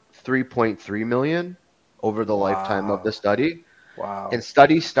management, 3.3 million, over the lifetime of the Wow. study. Wow. And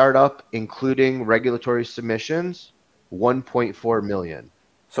study startup, including regulatory submissions, 1.4 million.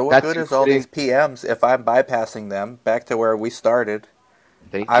 So what That's good is all these including, PMs if I'm bypassing them? Back to where we started.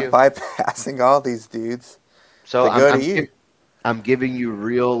 thank I'm you. bypassing all these dudes So to go to you. I'm giving you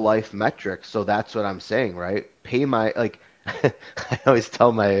real life metrics. So that's what I'm saying, right? Pay my like I always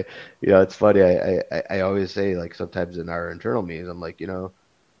tell my, it's funny. I always say, like, sometimes in our internal meetings, I'm like,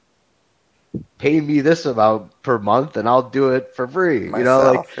 pay me this amount per month and I'll do it for free. Like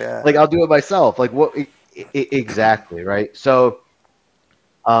Myself, yeah. I'll do it myself. Like what exactly, right? So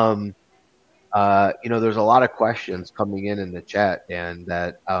um there's a lot of questions coming in the chat, Dan,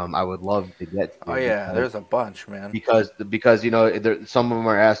 that I would love to get Oh to, yeah, there's a bunch, man. because some of them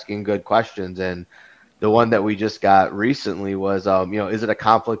are asking good questions, and the one that we just got recently was, is it a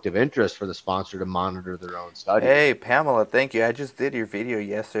conflict of interest for the sponsor to monitor their own study? Hey, Pamela, thank you. I just did your video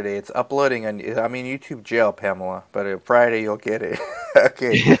yesterday. It's uploading on, I mean, YouTube jail, Pamela, but Friday you'll get it.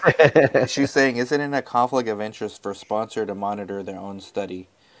 Okay. She's saying, is it in a conflict of interest for a sponsor to monitor their own study?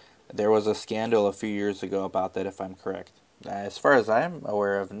 There was a scandal a few years ago about that, if I'm correct. As far as I'm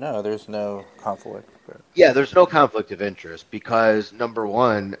aware of, no, there's no conflict. But Yeah, there's no conflict of interest because, number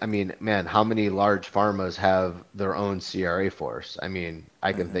one, I mean, man, how many large pharmas have their own CRA force? I mean,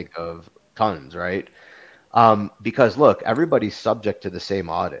 I can think of tons, right? Because look, everybody's subject to the same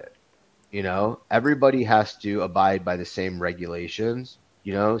audit. Everybody has to abide by the same regulations,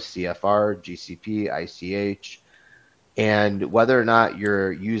 CFR, GCP, ICH, and whether or not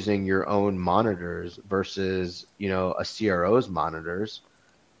you're using your own monitors versus, a CRO's monitors,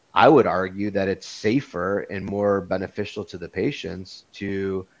 I would argue that it's safer and more beneficial to the patients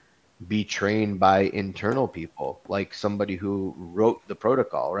to be trained by internal people, like somebody who wrote the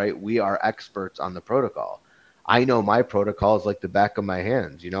protocol, right? We are experts on the protocol. I know my protocol is like the back of my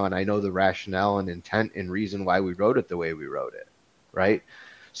hands, and I know the rationale and intent and reason why we wrote it the way we wrote it, right?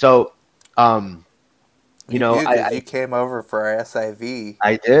 So, um, you do, I, because you came over for our SIV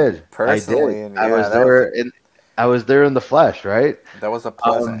I did. personally, and yeah, I was there in the flesh, right? that was a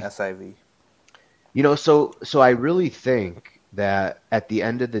pleasant Um, SIV. so I really think that at the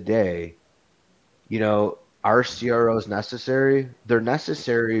end of the day, are CROs necessary? They're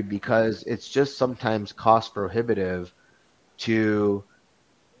necessary because it's just sometimes cost prohibitive to,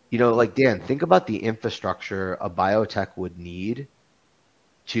 like, Dan, think about the infrastructure a biotech would need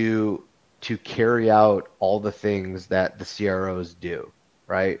to carry out all the things that the CROs do,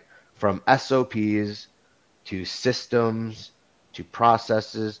 right? From SOPs to systems to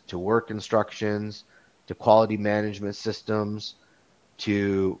processes to work instructions to quality management systems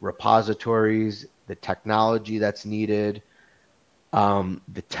to repositories, the technology that's needed,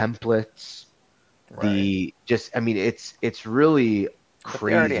 the templates, Right. I mean, it's really But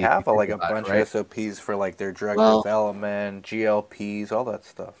they already crazy if you have think like a about it, bunch of right? SOPs for like their drug Well, development, GLPs, all that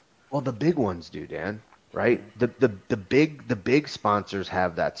stuff. the big ones do, Dan, right? The big sponsors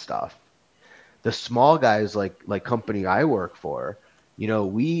have that stuff. The small guys, like company I work for,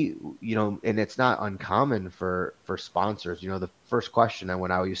 we, and it's not uncommon for sponsors. The first question,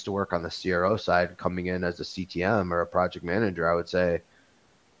 when I used to work on the CRO side, coming in as a CTM or a project manager, I would say,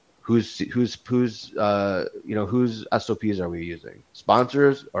 whose SOPs are we using?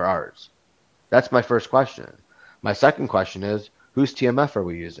 Sponsors or ours? That's my first question. My second question is, whose TMF are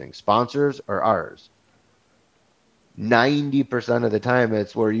we using? Sponsors or ours? 90% of the time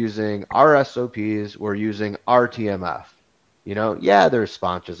it's we're using our SOPs, we're using our TMF. Yeah, there's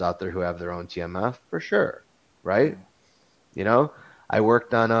sponsors out there who have their own TMF for sure, right? You know, I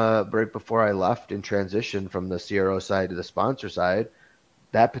worked on right before I left and transitioned from the CRO side to the sponsor side.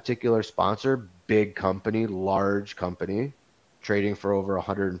 That particular sponsor, big company, large company, trading for over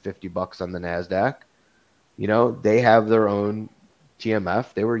 $150 on the Nasdaq. They have their own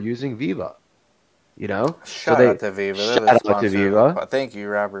TMF. They were using Viva. So Shout they out to Viva. They're shout the out to sponsor of the Viva. pod. Thank you,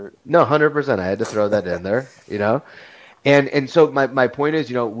 Robert. No, 100%. I had to throw that in there. And so my point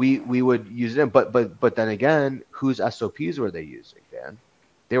is, we would use them, but then again, whose SOPs were they using, Dan?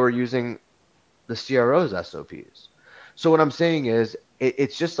 They were using the CRO's SOPs. So what I'm saying is,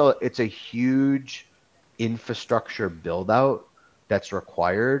 it's a huge infrastructure build out that's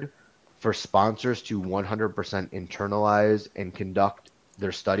required for sponsors to 100% internalize and conduct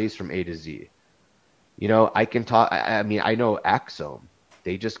their studies from A to Z. I can talk. I mean, I know Axome.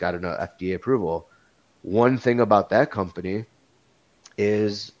 They just got an FDA approval. One thing about that company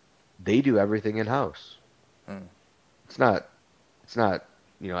is they do everything in house. Hmm. It's not. It's not.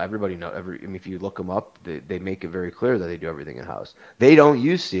 Everybody know. I mean, if you look them up, they make it very clear that they do everything in house. They don't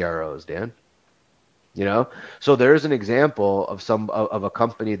use CROs, Dan. you know? So there's an example of of a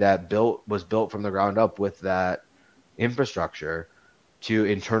company that was built from the ground up with that infrastructure to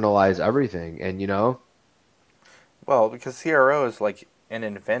internalize everything. And Well, because CRO is like an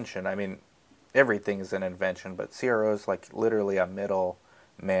invention. I mean, everything is an invention, but CRO is like literally a middle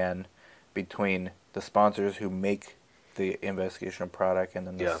man between the sponsors who make the investigational product and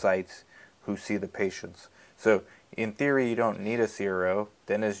then the yeah, sites who see the patients. So in theory, you don't need a CRO.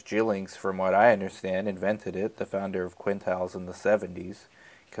 Dennis Gillings, from what I understand, invented it, the founder of Quintiles in the 70s,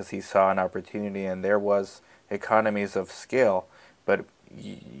 because he saw an opportunity and there was economies of scale. But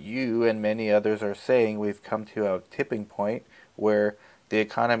you and many others are saying we've come to a tipping point where the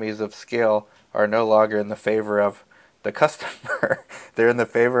economies of scale are no longer in the favor of the customer. They're in the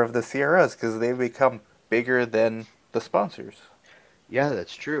favor of the CROs because they've become bigger than the sponsors. yeah,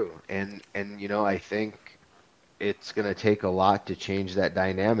 that's true. And I think it's going to take a lot to change that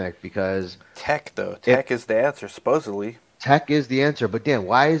dynamic because Tech, though, if tech is the answer, supposedly. tech is the answer, but Dan,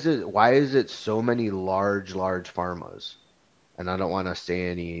 why is it so many large pharmas? And I don't want to say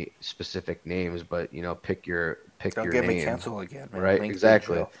any specific names, but pick Don't your get me name, canceled again, man. right? LinkedIn Exactly.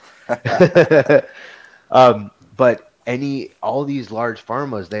 jail. But all these large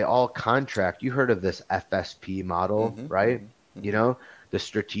pharmas, they all contract. You heard of this FSP model, Mm-hmm, right? mm-hmm, You mm-hmm. know, the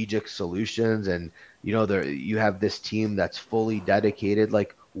strategic solutions, and you have this team that's fully dedicated.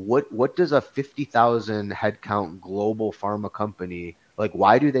 Like, what does a 50,000 headcount global pharma company like?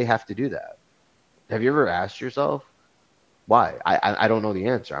 Why do they have to do that? Have you ever asked yourself why? I don't know the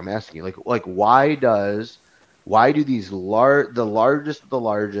answer. I'm asking you, like why do these the largest of the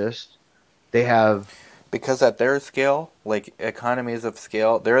largest, they have. Because at their scale, like economies of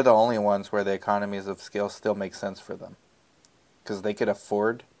scale, they're the only ones where the economies of scale still make sense for them. Because they could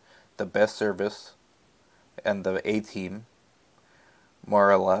afford the best service and the A team,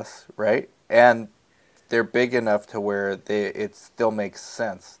 more or less, right? And they're big enough to where it still makes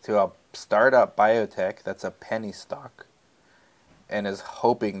sense to a startup biotech that's a penny stock and is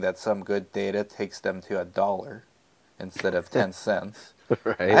hoping that some good data takes them to $1 instead of 10 cents.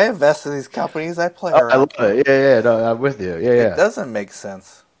 Right? I invest in these companies. I play Oh, I love around, man. it. Yeah, yeah, no, I'm with you. Yeah, It yeah. doesn't make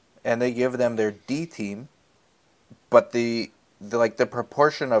sense. And they give them their D team, but the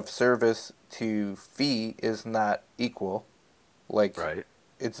proportion of service to fee is not equal. Like Right.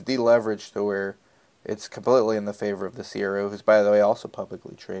 it's deleveraged to where it's completely in the favor of the CRO, who's by the way also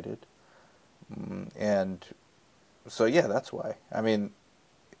publicly traded. And so yeah, that's why. I mean,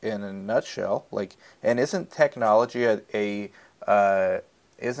 in a nutshell, like, and uh,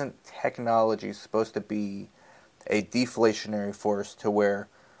 isn't technology supposed to be a deflationary force to where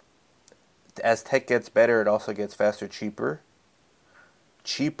as tech gets better, it also gets faster, cheaper.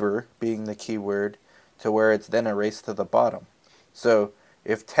 Cheaper being the key word, to where it's then a race to the bottom. So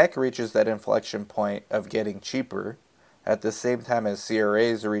if tech reaches that inflection point of getting cheaper, at the same time as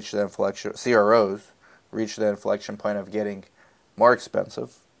CROs reach the inflection point of getting more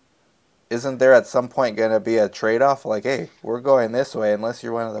expensive, isn't there at some point going to be a trade off? Like, hey, we're going this way unless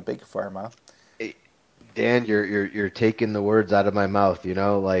you're one of the big pharma. Eh, Dan, you're taking the words out of my mouth,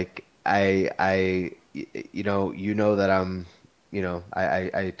 like you know that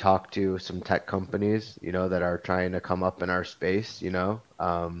I talk to some tech companies, that are trying to come up in our space.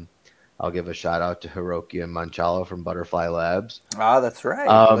 I'll give a shout out to Hiroki and Manchala from Butterfly Labs. Ah, that's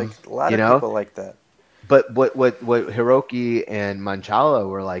right. Um, Like a lot you of know, people like that. But what Hiroki and Manchala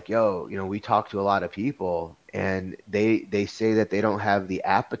were like, yo, we talk to a lot of people and they say that they don't have the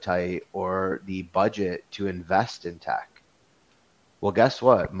appetite or the budget to invest in tech. Well, guess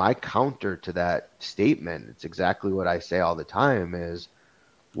what? My counter to that statement, it's exactly what I say all the time is,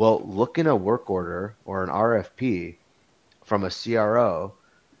 well, look in a work order or an RFP from a CRO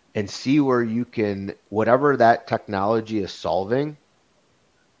and see where you can, whatever that technology is solving,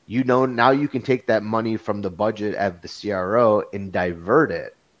 now you can take that money from the budget of the CRO and divert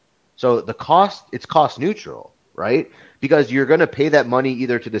it. So it's cost neutral, right? Because you're going to pay that money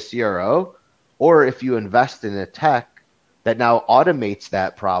either to the CRO, or if you invest in a tech that now automates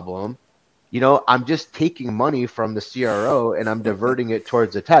that problem, I'm just taking money from the CRO and I'm diverting it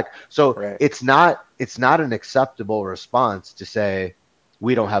towards the tech. So Right. it's not an acceptable response to say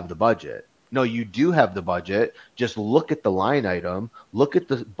we don't have the budget. No, you do have the budget. Just look at the line item, look at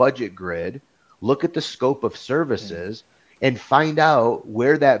the budget grid, look at the scope of Mm. services, and find out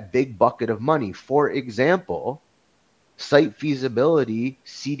where that big bucket of money, for example, site feasibility,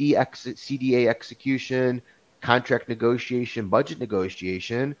 CDA execution, contract negotiation, budget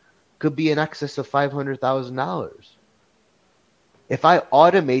negotiation, could be in excess of $500,000. If I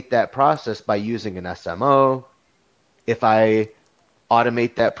automate that process by using an SMO, if I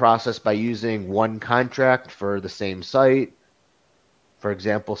automate that process by using one contract for the same site, for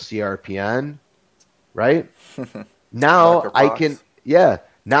example, CRPN, right? Now Dr. I can, Fox. yeah,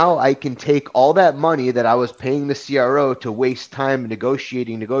 now I can take all that money that I was paying the CRO to waste time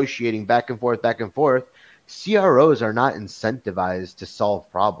negotiating back and forth, back and forth. CROs are not incentivized to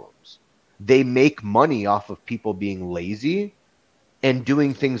solve problems. They make money off of people being lazy and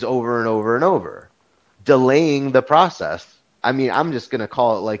doing things over and over and over, delaying the process. I mean, I'm just going to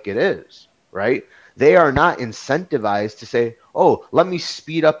call it like it is, right? They are not incentivized to say, oh, let me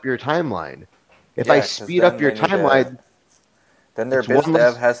speed up your timeline. If I Yeah, because speed up then your they need to. timeline, Then their it's biz one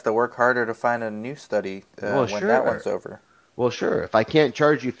dev less. has to work harder to find a new study Well, when that sure. one's over. Well, sure. If I can't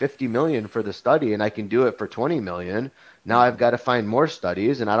charge you 50 million for the study and I can do it for 20 million, now I've got to find more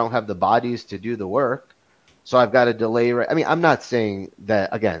studies and I don't have the bodies to do the work. So I've got to delay. I mean, I'm not saying that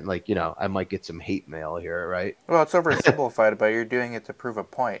again, like, I might get some hate mail here, right? Well, it's oversimplified, but you're doing it to prove a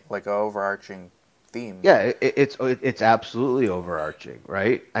point, like an overarching theme. Yeah, it's absolutely overarching,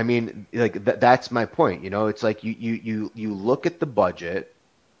 right? I mean, like that's my point. It's like you look at the budget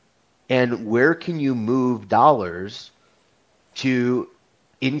and where can you move dollars to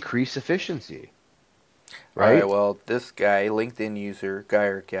increase efficiency, All right, right? well, this guy, LinkedIn user, guy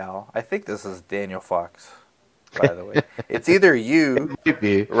or gal, I think this is Daniel Fox, by the way. It's either you, Might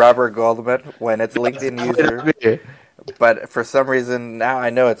be. Robert Goldman, when it's LinkedIn user, but for some reason now I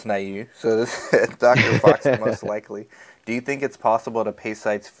know it's not you, so this is Dr. Fox most likely. Do you think it's possible to pay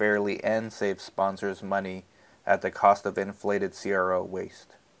sites fairly and save sponsors money at the cost of inflated CRO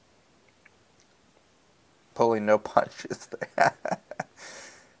waste? Pulling no punches there.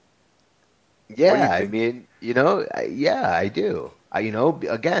 What do you Yeah, I think? mean, yeah, I do.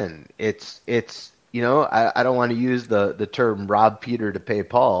 Again, I don't want to use the term rob Peter to pay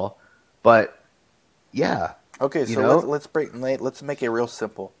Paul, but yeah, Okay, you so know, let's make it real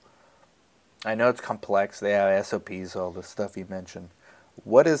simple. I know it's complex. They have SOPs, all the stuff you mentioned.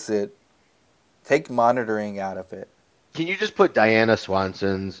 What is it? Take monitoring out of it. can you just put Diana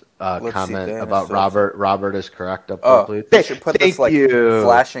Swanson's Let's see, comment Dana about Swanson. Robert is correct up there, Oh, please? we should put this Thank like you.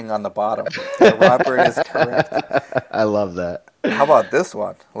 flashing on the bottom. Robert is correct. I love that. How about this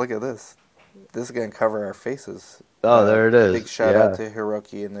one? Look at this. This is gonna cover our faces. Oh, there it Big is. shout out Yeah. to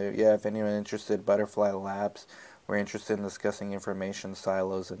Hiroki and the yeah. If anyone interested, Butterfly Labs. We're interested in discussing information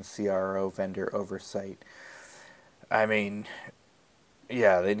silos and CRO vendor oversight. I mean,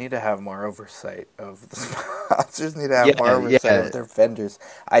 yeah, they need to have more oversight of the sponsors. Need to have more Yeah, oversight of yeah, their vendors.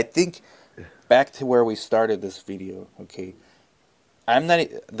 I think back to where we started this video. Okay, I'm not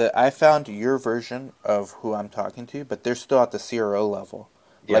I found your version of who I'm talking to, but they're still at the CRO level.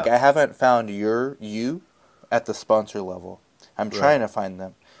 Like yeah. I haven't found you at the sponsor level. I'm Right. trying to find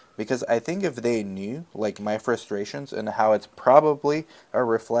them because I think if they knew like my frustrations and how it's probably a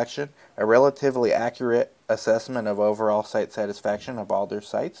reflection, a relatively accurate assessment of overall site satisfaction of all their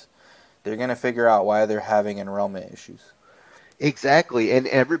sites, they're going to figure out why they're having enrollment issues. Exactly. And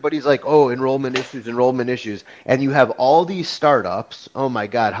everybody's like, oh, enrollment issues. And you have all these startups. Oh my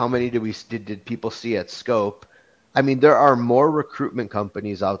God, how many did people see at Scope? I mean, there are more recruitment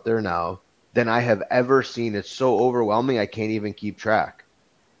companies out there now than I have ever seen. It's so overwhelming, I can't even keep track.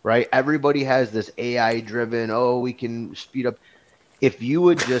 Right? Everybody has this AI driven, oh, we can speed up. If you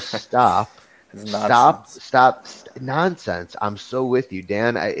would just It's nonsense. nonsense. I'm so with you,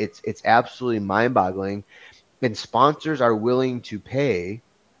 Dan. It's absolutely mind-boggling, and sponsors are willing to pay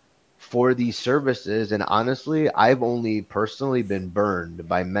for these services. And honestly, I've only personally been burned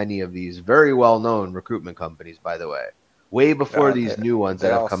by many of these very well-known recruitment companies, by the way before Uh, these they, new ones they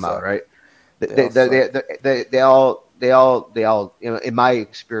that have all come out, suck. right? They all suck. They all, in my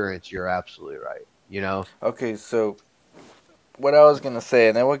experience, you're absolutely right. Okay, so what I was gonna say,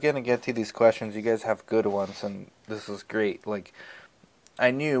 and then we're gonna get to these questions. You guys have good ones, and this is great. Like,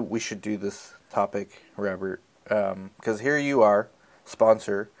 I knew we should do this topic, Robert, because here you are,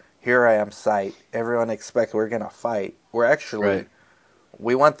 sponsor. Here I am, site. Everyone expects we're gonna fight. We're Right. actually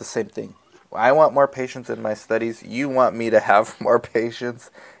we want the same thing. I want more patients in my studies. You want me to have more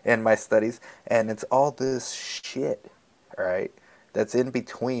patients in my studies, and it's all this shit, right? That's in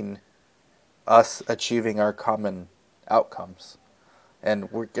between us achieving our common outcomes.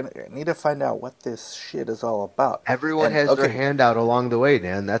 And we're gonna need to find out what this shit is all about. Everyone And has their okay, hand out along the way,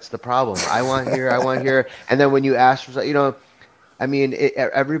 Dan. That's the problem. I want here, and then when you ask for, I mean,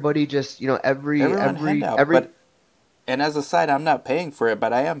 everybody just, everyone handout, every, but and as a side, I'm not paying for it,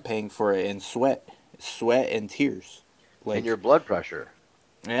 but I am paying for it in sweat and tears, and like your blood pressure.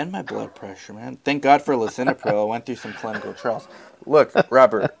 and my blood pressure, man. Thank God for lisinopril. I went through some clinical trials. Look,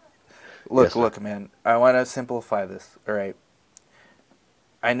 Robert. Yes, sir. Look, man. I want to simplify this. All right.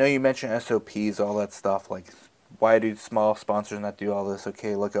 I know you mentioned SOPs, all that stuff. Like, why do small sponsors not do all this?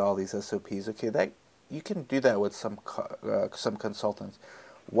 Okay, look at all these SOPs. Okay, that you can do that with some consultants.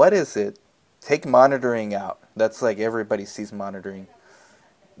 What is it? Take monitoring out. That's like everybody sees monitoring.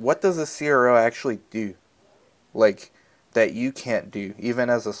 What does a CRO actually do? Like that you can't do even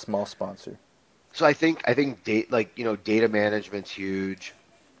as a small sponsor. So I think data management's huge.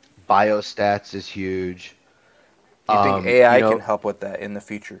 Biostats is huge. You think Um, you AI can know, help with that in the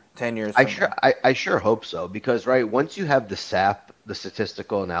future, 10 years I from sure now? I sure hope so because right once you have the SAP, the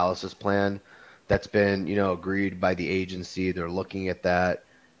statistical analysis plan, that's been agreed by the agency, they're looking at that.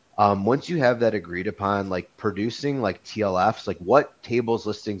 Once you have that agreed upon, like producing like TLFs, like what tables,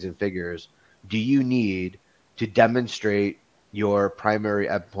 listings, and figures do you need to demonstrate your primary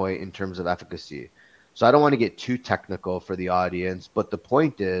endpoint in terms of efficacy? So I don't want to get too technical for the audience, but the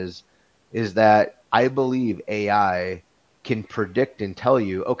point is that I believe AI can predict and tell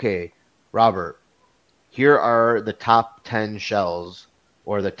you, okay, Robert, here are the top 10 shells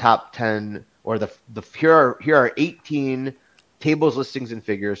or the top 10 or the here are 18 tables, listings, and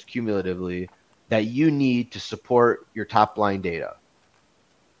figures cumulatively that you need to support your top line data.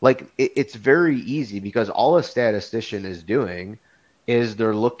 Like it's very easy because all a statistician is doing is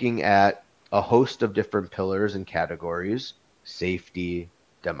they're looking at a host of different pillars and categories: safety,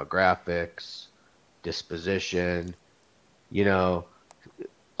 demographics, disposition, you know,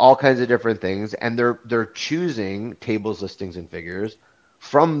 all kinds of different things, and they're choosing tables, listings, and figures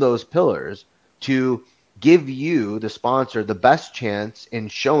from those pillars to give you, the sponsor, the best chance in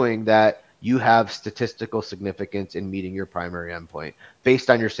showing that you have statistical significance in meeting your primary endpoint based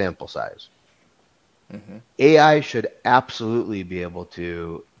on your sample size. Mm-hmm. AI should absolutely be able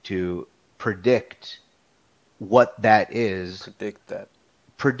to predict what that is, Predict that.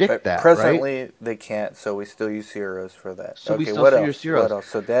 predict But that, right? presently they can't, so we still use zeros for that. So we Okay, still what see your else? What zeros. else?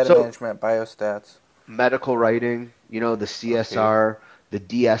 So data So management, biostats. medical writing, the Okay. CSR, the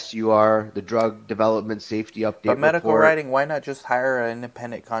DSUR, the Drug Development Safety But Update medical Report. writing, why not just hire an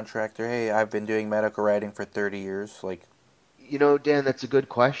independent contractor? Hey, I've been doing medical writing for 30 years. Like, Dan, that's a good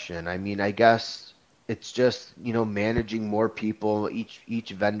question. I mean, I guess it's just, managing more people.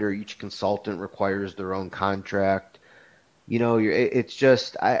 Each vendor, each consultant requires their own contract. It's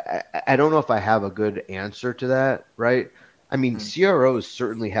just I don't know if I have a good answer to that, right? I mean, hmm, CROs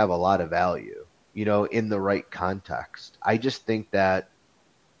certainly have a lot of value, in the right context. I just think that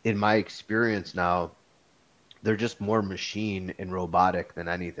in my experience now, they're just more machine and robotic than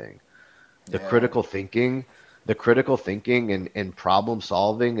anything. The yeah. critical thinking, the critical thinking and problem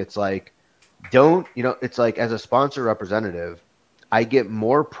solving, it's like, don't, it's like as a sponsor representative, I get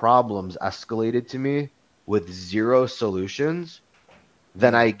more problems escalated to me with zero solutions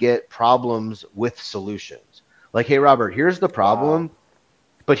than Mm, I get problems with solutions. Like, hey, Robert, here's the wow. problem,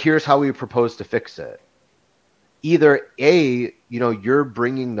 but here's how we propose to fix it. Either A, you're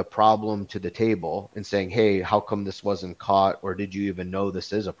bringing the problem to the table and saying, hey, how come this wasn't caught? Or did you even know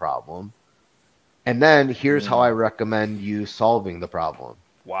this is a problem? And then here's how Mm, I recommend you solving the problem,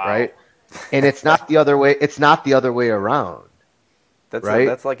 wow. right? And it's not the other way. It's not the other way around, right?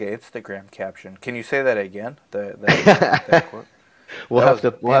 That's like an Instagram caption. Can you say that again? That quote. we'll That have was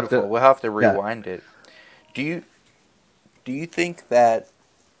to, we'll have to, beautiful. We'll have to yeah. rewind it. Do you do you think that?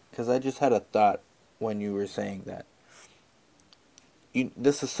 Because I just had a thought when you were saying that.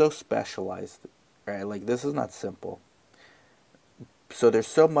 This is so specialized, right? Like this is not simple. So there's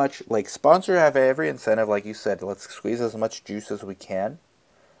so much. Like sponsor have every incentive, like you said. Let's squeeze as much juice as we can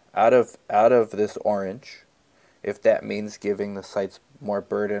out of this orange. If that means giving the sites more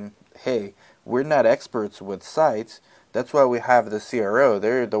burden, hey, we're not experts with sites. That's why we have the CRO.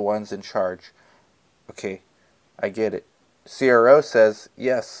 They're the ones in charge. Okay, I get it. CRO says,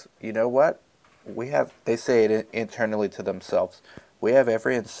 yes, you know what? They say it internally to themselves. We have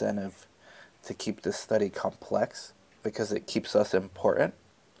every incentive to keep this study complex because it keeps us important.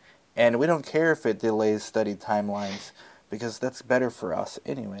 And we don't care if it delays study timelines because that's better for us,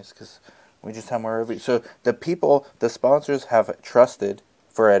 anyways, because we just have more review. So the people, the sponsors have trusted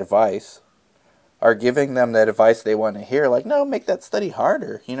for advice are giving them the advice they want to hear. Like, no, make that study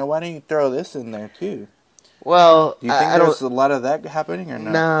harder. Why don't you throw this in there too? Well, Do you think I don't. there's a lot of that happening or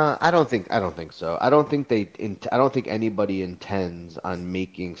no? Nah, I don't think so. I don't think anybody intends on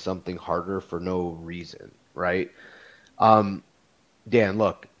making something harder for no reason, right? Um, Dan,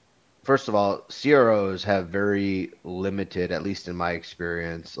 look, first of all, CROs have very limited, at least in my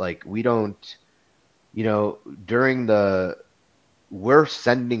experience, like we don't, you know, during the, we're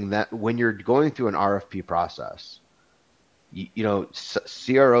sending that when you're going through an RFP process,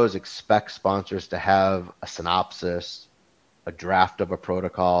 CROs expect sponsors to have a synopsis, a draft of a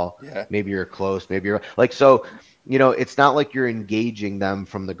protocol. Yeah. Maybe you're close, maybe you're like, so, it's not like you're engaging them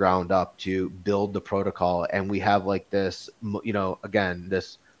from the ground up to build the protocol. And we have like this, again,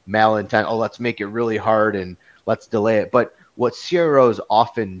 this malintent, oh, let's make it really hard and let's delay it. But what CROs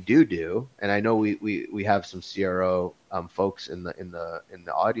often do, and I know we have some CRO folks in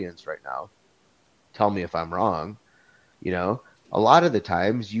the audience right now. Tell me if I'm wrong. A lot of the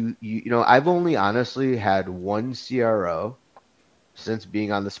times I've only honestly had one CRO since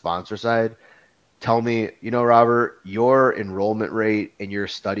being on the sponsor side tell me, Robert, your enrollment rate and your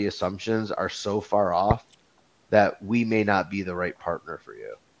study assumptions are so far off that we may not be the right partner for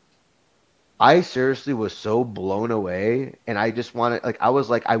you. I seriously was so blown away, and I just wanted, like, I was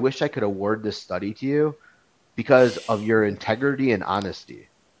like, I wish I could award this study to you because of your integrity and honesty.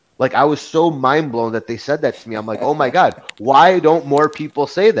 Like, I was so mind blown that they said that to me. I'm like, oh my God, why don't more people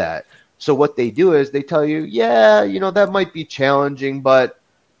say that? So what they do is they tell you, yeah, that might be challenging, but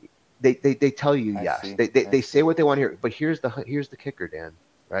they tell you yes. They say what they want to hear. But here's the kicker, Dan,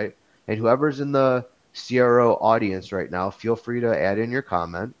 right? And whoever's in the CRO audience right now, feel free to add in your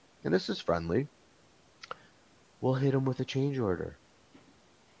comment. And this is friendly. We'll hit them with a change order.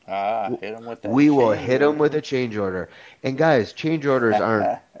 Hit them with that. We will hit them with a change order. And guys, change orders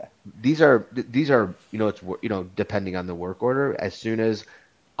aren't. These are it's depending on the work order. As soon as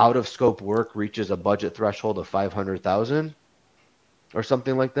out of scope work reaches a budget threshold of 500,000 or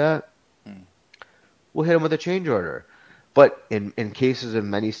something like that, we'll hit them with a change order. But in cases of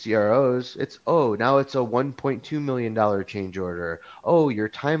many CROs, now it's a $1.2 million change order. Oh, your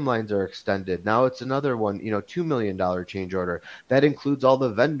timelines are extended. Now it's another one, $2 million change order. That includes all the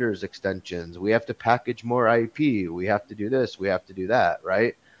vendors extensions. We have to package more IP. We have to do this. We have to do that,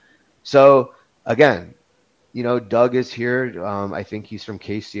 right? So again, Doug is here. I think he's from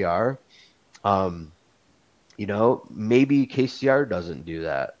KCR. Maybe KCR doesn't do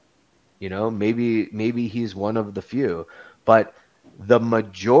that. Maybe he's one of the few, but the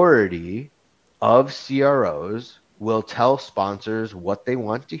majority of CROs will tell sponsors what they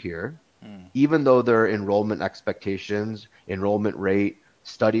want to hear, even though their enrollment expectations, enrollment rate,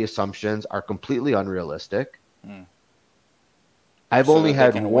 study assumptions are completely unrealistic. I've only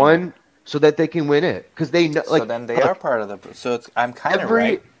had one so that they can win it because they know. So then they are part of the. So I'm kind of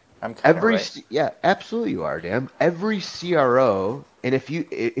right. Yeah, absolutely you are, Dan. Every CRO, and if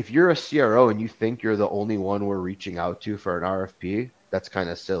you're a CRO and you think you're the only one we're reaching out to for an RFP, that's kind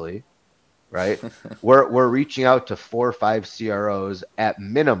of silly, right? we're reaching out to 4 or 5 CROs at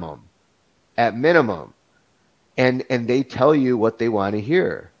minimum, and they tell you what they want to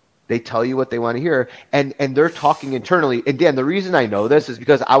hear. They tell you what they want to hear, and they're talking internally. And Dan, the reason I know this is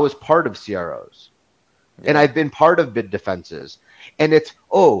because I was part of CROs. And I've been part of bid defenses, and it's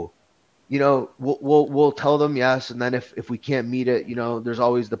we'll tell them yes, and then if we can't meet it, there's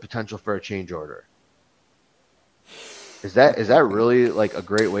always the potential for a change order. Is that really like a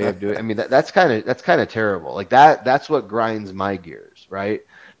great way of doing it? I mean, that's kind of terrible. Like that's what grinds my gears, right?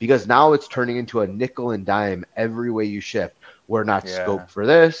 Because now it's turning into a nickel and dime every way you shift. We're not scoped for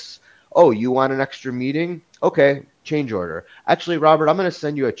this. Oh, you want an extra meeting? Okay. Change order. Actually, Robert, I'm going to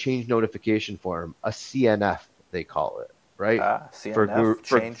send you a change notification form, a CNF, they call it, right? CNF,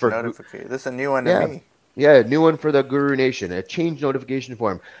 change notification. This is a new one to me. Yeah, new one for the Guru Nation, a change notification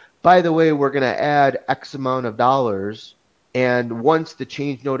form. By the way, we're going to add X amount of dollars, and once the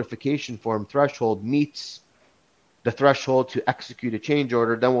change notification form threshold meets the threshold to execute a change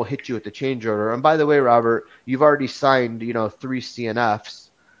order, then we'll hit you with the change order. And by the way, Robert, you've already signed, 3 CNFs.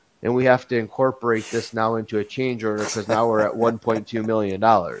 And we have to incorporate this now into a change order because now we're at $1.2 million.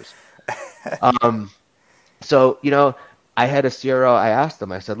 So, I had a CRO. I asked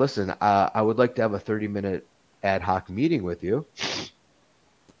them, I said, listen, I would like to have a 30-minute ad hoc meeting with you.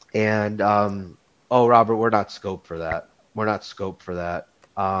 And, Robert, we're not scoped for that.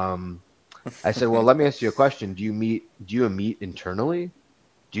 I said, well, let me ask you a question. Do you meet internally?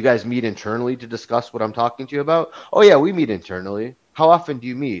 Do you guys meet internally to discuss what I'm talking to you about? Oh, yeah, we meet internally. How often do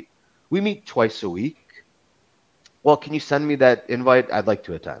you meet? We meet twice a week. Well, can you send me that invite? I'd like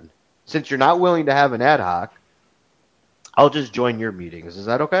to attend. Since you're not willing to have an ad hoc, I'll just join your meetings. Is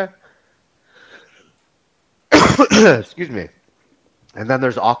that okay? Excuse me. And then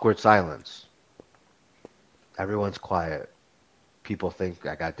there's awkward silence. Everyone's quiet. People think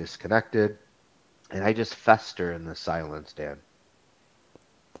I got disconnected. And I just fester in the silence, Dan.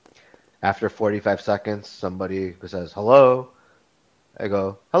 After 45 seconds, somebody says, hello. I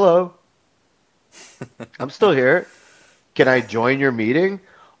go, hello. I'm still here. Can I join your meeting?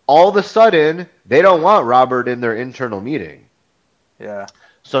 All of a sudden, they don't want Robert in their internal meeting. Yeah.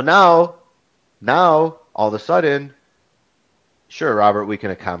 So now, all of a sudden, Sure, Robert, we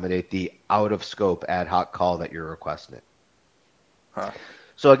can accommodate the out of scope ad hoc call that you're requesting. Huh.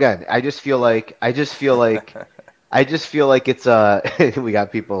 So again, I just feel like it's we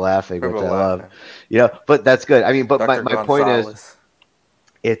got people laughing, which People I love. laughing. But that's good. I mean, but my, Dr. my point is Gonzalez.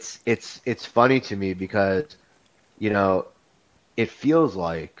 it's funny to me because, you know, it feels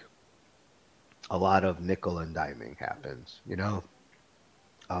like a lot of nickel and diming happens.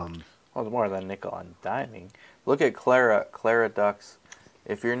 Um, Well, it's more than nickel and diming. Look at Clara Ducks.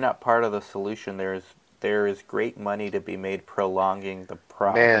 If you're not part of the solution, there is great money to be made prolonging the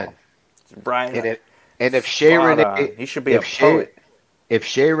man, problem. Brian, and if Shay spot Renee on. He should be a if Shay poet. if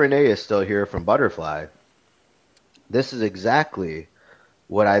Shay Renee is still here from Butterfly, this is exactly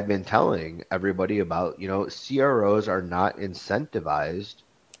what I've been telling everybody about. CROs are not incentivized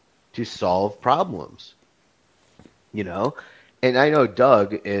to solve problems, you know? And I know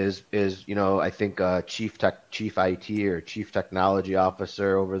Doug is I think chief IT or chief technology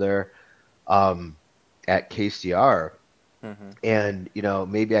officer over there at KCR. Hmm. And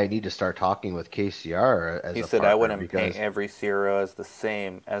maybe I need to start talking with KCR as He a said, I partner wouldn't paint because every CRO as the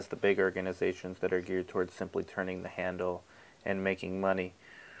same as the big organizations that are geared towards simply turning the handle and making money.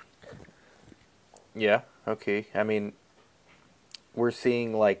 Yeah, okay. I mean, we're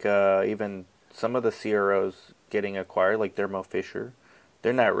seeing like even some of the CROs getting acquired, like Thermo Fisher.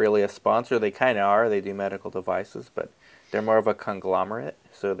 They're not really a sponsor. They kind of are. They do medical devices, but they're more of a conglomerate.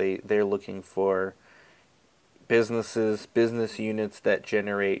 So they're looking for business units that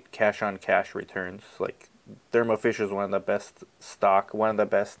generate cash on cash returns. Like Thermo Fisher is one of the best one of the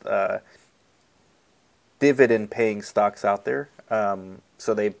best dividend paying stocks out there.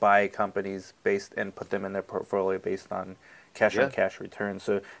 So they buy companies based and put them in their portfolio based on yeah, cash returns.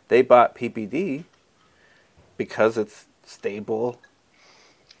 So they bought PPD because it's stable.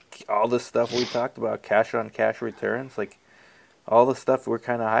 All the stuff we talked about, cash on cash returns, like all the stuff we're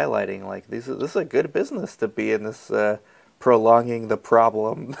kind of highlighting, like this is a good business to be in this prolonging the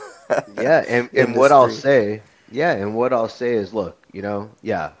problem yeah, and what I'll industry. say, yeah, and what I'll say is, look,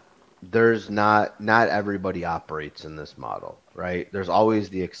 yeah, there's not everybody operates in this model, right? There's always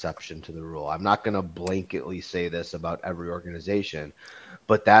the exception to the rule. I'm not going to blanketly say this about every organization,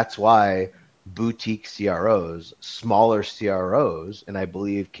 but that's why boutique CROs, smaller CROs, and I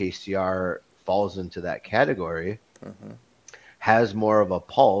believe KCR falls into that category, Hmm. has more of a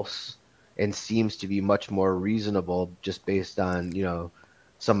pulse and seems to be much more reasonable just based on,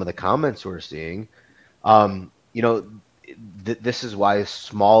 some of the comments we're seeing. Um, you know, this is why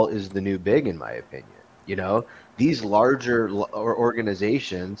small is the new big, in my opinion. These larger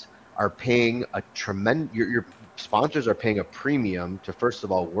organizations are paying a tremendous, your sponsors are paying a premium to, first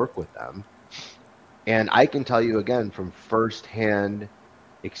of all, work with them. And I can tell you again from firsthand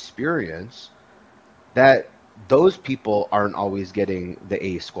experience that those people aren't always getting the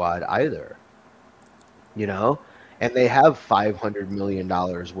A squad either, you know? And they have $500 million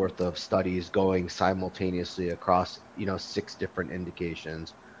worth of studies going simultaneously across, six different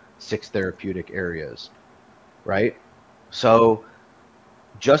indications, six therapeutic areas, right? So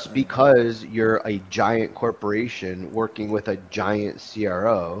just Hmm. because you're a giant corporation working with a giant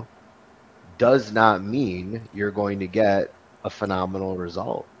CRO does not mean you're going to get a phenomenal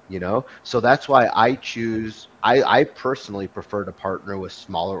result. So that's why I personally prefer to partner with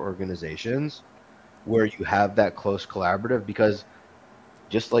smaller organizations where you have that close collaborative because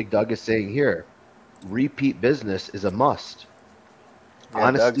just like Doug is saying here, repeat business is a must. Yeah, Doug's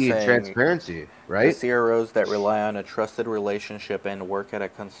Honesty and saying transparency, the right? CROs that rely on a trusted relationship and work at a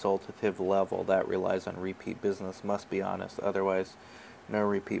consultative level that relies on repeat business must be honest. Otherwise, no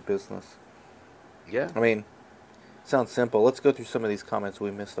repeat business. Yeah, I mean, sounds simple. Let's go through some of these comments.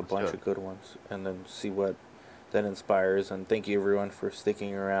 We missed a let's do bunch it. of good ones, and then see what that inspires. And thank you everyone for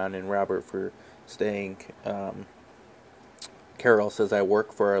sticking around, and Robert for staying. Carol says I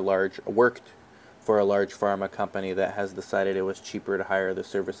worked for a large pharma company that has decided it was cheaper to hire the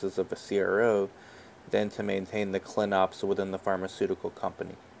services of a CRO than to maintain the ClinOps within the pharmaceutical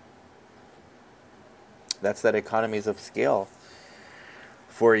company. That's that economies of scale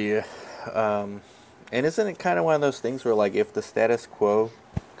for you. Um, and isn't it kind of one of those things where, like, if the status quo,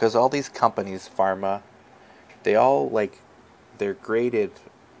 because all these companies, pharma, they all, like, they're graded,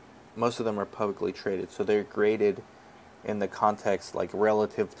 most of them are publicly traded, so they're graded in the context, like,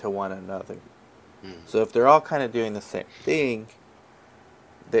 relative to one another. Mhm. So if they're all kind of doing the same thing,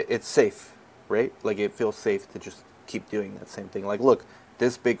 it's safe, right? Like it feels safe to just keep doing that same thing. Like, look,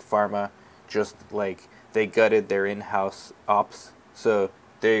 this big pharma just like they gutted their in-house ops, so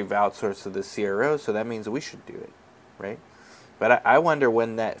they've outsourced to the CRO. So that means we should do it, right? But I wonder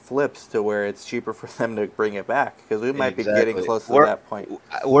when that flips to where it's cheaper for them to bring it back, because we might be getting Exactly. close to that point.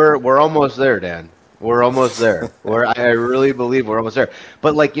 We're almost there, Dan. We're almost there. I really believe we're almost there.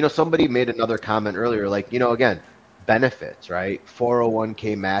 But like, somebody made another comment earlier, like, again, benefits, right?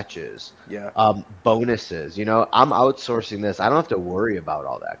 401k matches, Yeah. bonuses, I'm outsourcing this. I don't have to worry about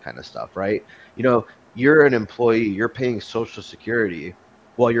all that kind of stuff, right? You're an employee, you're paying Social Security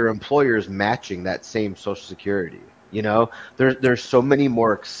while your employer is matching that same Social Security. There's so many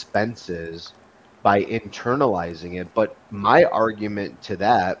more expenses by internalizing it. But my argument to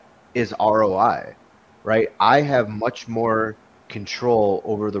that is ROI, right? I have much more control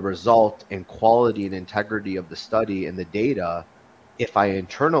over the result and quality and integrity of the study and the data if I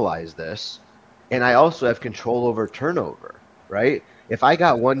internalize this. And I also have control over turnover, right? If I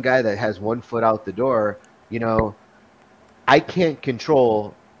got one guy that has 1 foot out the door, I can't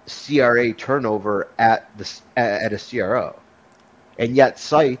control CRA turnover at a CRO. And yet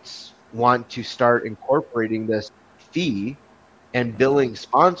sites want to start incorporating this fee and billing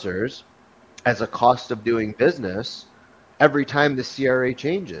sponsors as a cost of doing business every time the CRA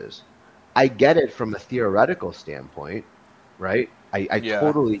changes. I get it from a theoretical standpoint, right? I Yeah.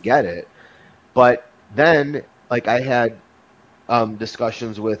 totally get it. But then, like, I had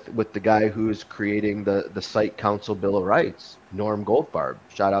discussions with the guy who's creating the Site Council Bill of Rights, Norm Goldfarb.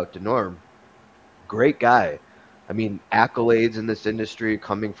 Shout out to Norm. Great guy. I mean, accolades in this industry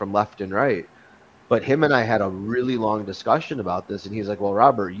coming from left and right. But him and I had a really long discussion about this, and he's like, "Well,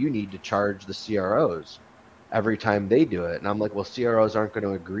 Robert, you need to charge the CROs every time they do it." And I'm like, "Well, CROs aren't going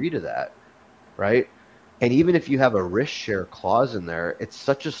to agree to that, right?" And even if you have a risk share clause in there, it's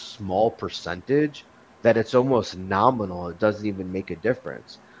such a small percentage that it's almost nominal. It doesn't even make a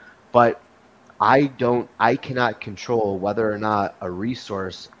difference. But I cannot control whether or not a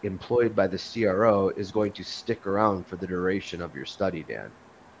resource employed by the CRO is going to stick around for the duration of your study, Dan.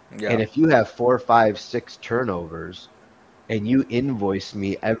 Yeah. And if you have 4, 5, 6 turnovers and you invoice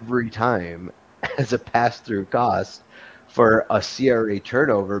me every time as a pass-through cost for a CRA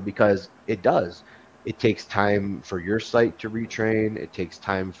turnover, because it does. It takes time for your site to retrain. It takes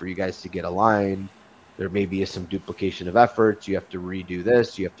time for you guys to get aligned. There may be some duplication of efforts. You have to redo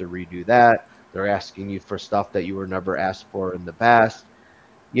this. You have to redo that. They're asking you for stuff that you were never asked for in the past.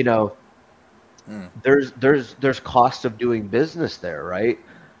 You know, Mm. there's cost of doing business there, right?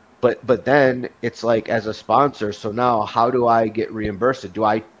 But then it's like, as a sponsor, so now how do I get reimbursed? Do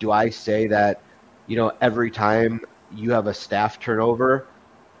I say that, every time you have a staff turnover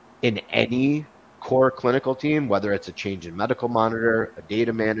in any core clinical team, whether it's a change in medical monitor, a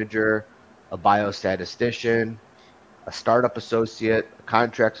data manager, a biostatistician, a startup associate, a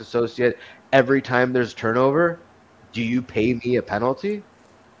contracts associate, every time there's turnover, do you pay me a penalty?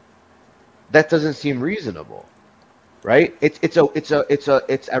 That doesn't seem reasonable, right?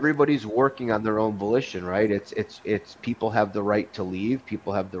 It's everybody's working on their own volition, right? It's people have the right to leave,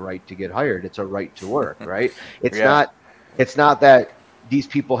 people have the right to get hired. It's a right to work, right? It's Yeah. not it's not that these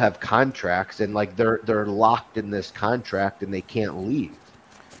people have contracts and like they're locked in this contract and they can't leave.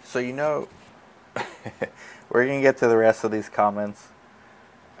 So we're gonna get to the rest of these comments.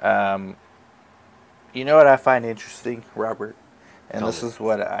 Um, you know what I find interesting, Robert, and Tell me. this is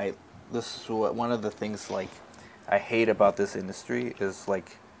what one of the things like I hate about this industry is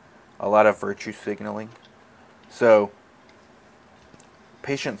like a lot of virtue signaling. So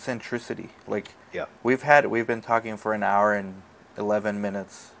patient centricity, like Yeah. we've been talking for an hour and 11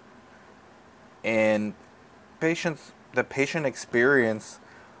 minutes, and the patient experience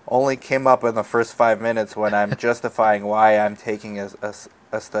only came up in the first 5 minutes when I'm justifying why I'm taking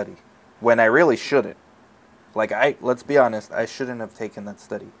a study when I really shouldn't. Like let's be honest, I shouldn't have taken that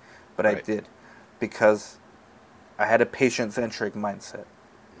study, but I Right. did because I had a patient-centric mindset.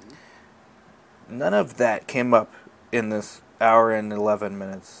 None of that came up in this hour and 11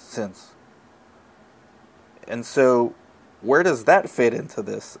 minutes since. And so where does that fit into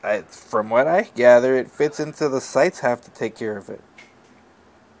this? From what I gather, it fits into the sites have to take care of it.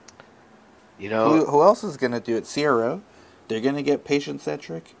 You know, Who else is going to do it? CRO? They're going to get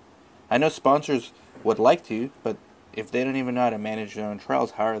patient-centric? I know sponsors would like to, but if they don't even know how to manage their own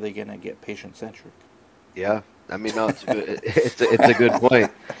trials, how are they going to get patient-centric? yeah. I mean, no, it's a good, it's a good point.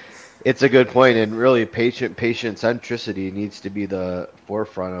 It's a good point, and really, patient centricity needs to be the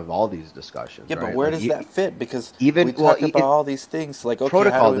forefront of all these discussions, Yeah, but right? where Like, does that fit? Because we even well, talk about all these things. Like, okay, how do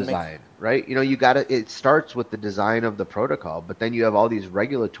protocol we make... design, right? You got to, it starts with the design of the protocol, but then you have all these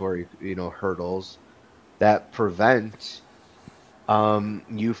regulatory, hurdles that prevent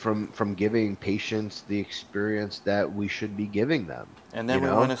you from giving patients the experience that we should be giving them, And you then we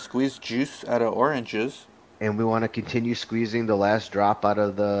want know? to squeeze juice out of oranges. and we want to continue squeezing the last drop out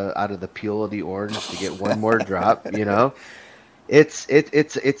of the peel of the orange to get one more drop, you know. It's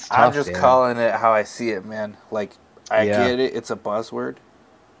I'm tough, just Dan. calling it how I see it, man. Like, I Yeah, get it, it's a buzzword,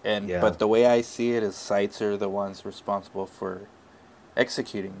 and yeah, but the way I see it is sites are the ones responsible for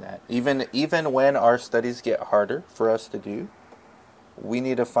executing that. Even when our studies get harder for us to do, we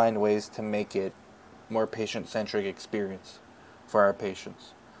need to find ways to make it more patient-centric experience for our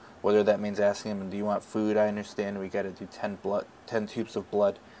patients. Whether that means asking them, "Do you want food?" I understand we got to do 10 tubes of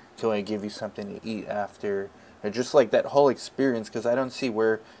blood. Can I give you something to eat after? Or just like that whole experience, because I don't see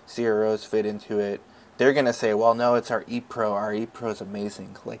where CROs fit into it. They're gonna say, "Well, no, it's our ePro. Our ePro is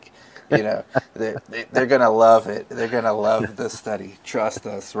amazing." Like, you know, they're gonna love it. They're gonna love the study. Trust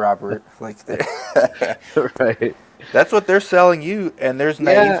us, Robert. Like, right. that's what they're selling you, and there's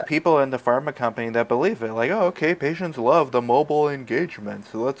naive Yeah, people in the pharma company that believe it. Like, oh, okay, patients love the mobile engagement,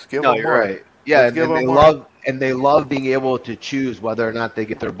 so let's give no, them you're more. right. Yeah, Let's and, give and them they more. love being able to choose whether or not they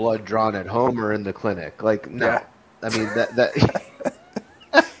get their blood drawn at home or in the clinic. Like, Yeah, no. I mean that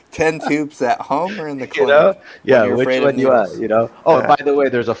 10 tubes at home or in the you know? clinic when Yeah, you're which afraid of one you want, needles. you know? Oh, and by the way,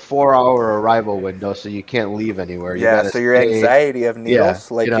 there's a 4-hour arrival window, so you can't leave anywhere. You Yeah, gotta so your stay. anxiety of Yeah,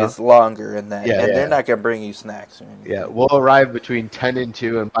 needles you like know? is longer in that, Yeah, and they're yeah. not gonna bring you snacks or Yeah, anything. we'll arrive between 10 and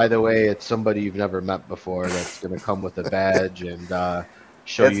 2, and by the way, it's somebody you've never met before that's going to come with a badge and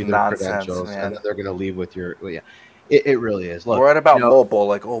show It's you their nonsense, credentials, and then man. they're going to leave with your, well, yeah, it really is. Look, What about mobile?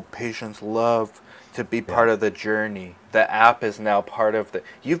 Like, oh, patients love to be yeah, part of the journey. The app is now part of the.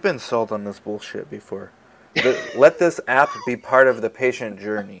 You've been sold on this bullshit before. Let this app be part of the patient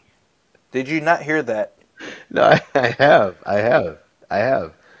journey. Did you not hear that? no, I have.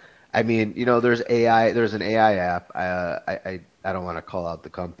 I mean, there's AI, there's an AI app. I don't want to call out the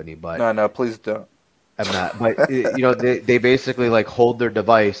company, but No, no, please don't. I'm not. But they basically like hold their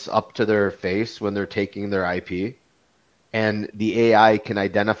device up to their face when they're taking their IP, and the AI can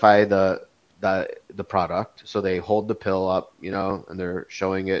identify the product. So they hold the pill up, and they're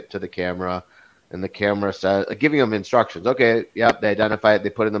showing it to the camera, and the camera says, giving them instructions. Okay, yep, they identify it, they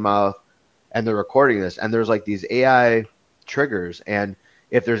put it in the mouth, and they're recording this. And there's like these AI triggers, and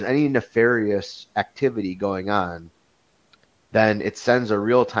if there's any nefarious activity going on, then it sends a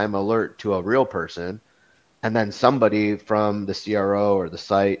real-time alert to a real person, and then somebody from the CRO or the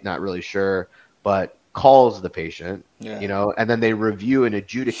site, not really sure, but calls the patient, Yeah. and then they review and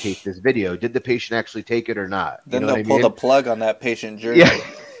adjudicate this video. Did the patient actually take it or not? You Then know what they'll I pull the mean? plug on that patient Yeah. journey.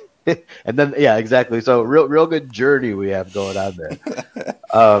 And then, yeah, exactly. So real good journey we have going on there.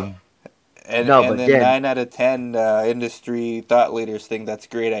 Um, no, And but then Dan, 9 out of 10 industry thought leaders think that's a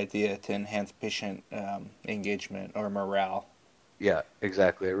great idea to enhance patient engagement or morale. yeah,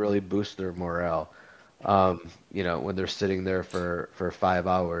 exactly. It really boosts their morale. When they're sitting there for 5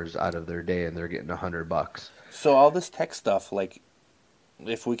 hours out of their day and they're getting $100. So all this tech stuff, like,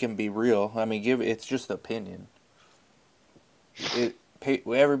 if we can be real, I mean, give it's just opinion.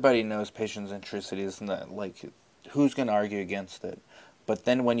 Everybody knows patient centricity is not like who's going to argue against it. But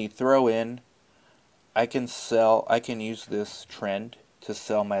then when you throw in, I can use this trend to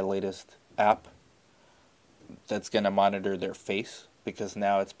sell my latest app that's going to monitor their face because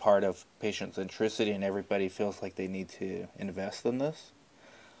now it's part of patient centricity and everybody feels like they need to invest in this.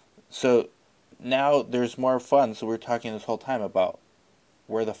 So now there's more funds. So we're talking this whole time about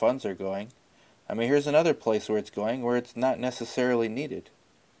where the funds are going. I mean, here's another place where it's going where it's not necessarily needed.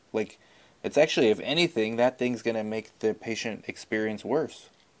 Like, it's actually, if anything, that thing's going to make the patient experience worse.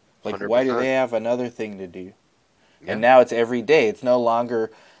 Like, why do 100%. they have another thing to do? And Yeah. now it's every day. It's no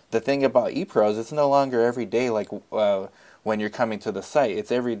longer the thing about ePros. It's no longer every day like when you're coming to the site.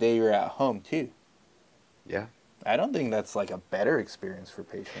 It's every day you're at home too. Yeah. I don't think that's like a better experience for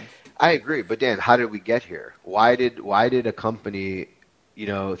patients. I agree, but Dan, how did we get here? Why did a company,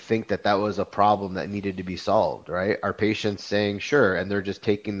 think that that was a problem that needed to be solved, right? Are patients saying sure, and they're just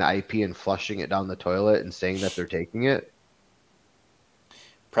taking the IP and flushing it down the toilet and saying that they're taking it?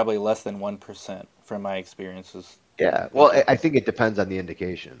 Probably less than 1% from my experiences. Yeah. Think Well, that. I think it depends on the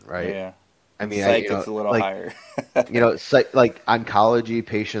indication, right? Yeah. I In mean, psych, it's a little like, higher. like oncology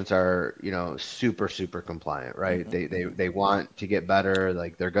patients are, super, super compliant, right? Hmm. They want to get better,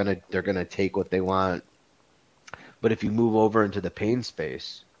 like they're gonna take what they want. But if you move over into the pain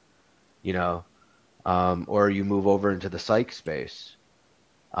space, you know, or you move over into the psych space,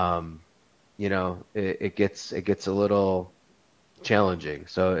 um, it gets a little challenging.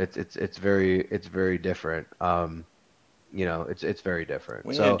 So it's very different. It's very different.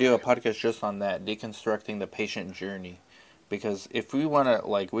 We need to So do a podcast just on that, deconstructing the patient journey. Because if we want to,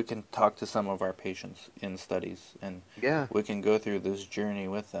 like, we can talk to some of our patients in studies, and Yeah. we can go through this journey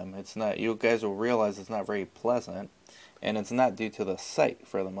with them. It's not, you guys will realize it's not very pleasant, and it's not due to the site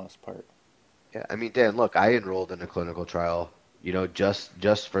for the most part. Yeah. I mean, Dan, look, I enrolled in a clinical trial,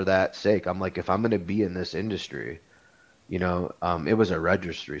 just for that sake. I'm like, if I'm going to be in this industry, it was a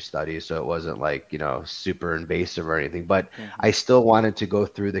registry study, so it wasn't like, super invasive or anything, but Hmm. I still wanted to go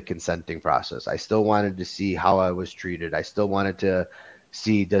through the consenting process. I still wanted to see how I was treated. I still wanted to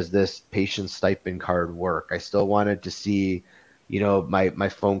see, does this patient stipend card work? I still wanted to see, my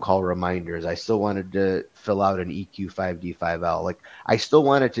phone call reminders. I still wanted to fill out an EQ5D5L. Like, I still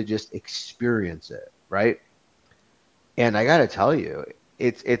wanted to just experience it, right? And I got to tell you,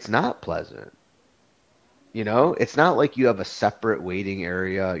 it's not pleasant. It's not like you have a separate waiting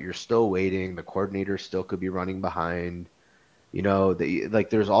area. You're still waiting. The coordinator still could be running behind. Like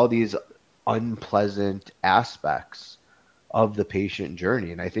there's all these unpleasant aspects of the patient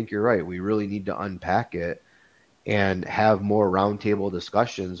journey. And I think you're right. We really need to unpack it and have more roundtable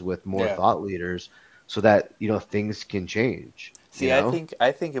discussions with more Yeah. thought leaders so that, things can change, See, I think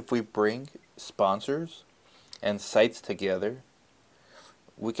if we bring sponsors and sites together,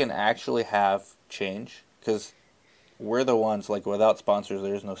 we can actually have change, because we're the ones, like, without sponsors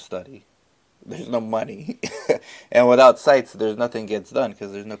there's no study, there's no money, and without sites there's nothing gets done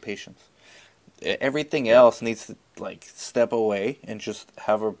because there's no patients. Everything Yeah. else needs to, like, step away and just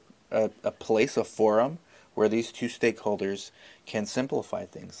have a place, a forum where these two stakeholders can simplify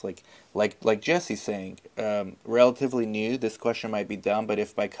things. Like Jesse's saying, relatively new, this question might be dumb, but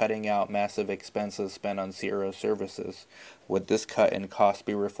if by cutting out massive expenses spent on CRO services, would this cut in cost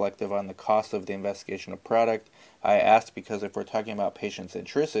be reflective on the cost of the investigation of product? I asked because if we're talking about patient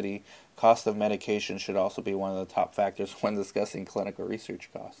centricity, cost of medication should also be one of the top factors when discussing clinical research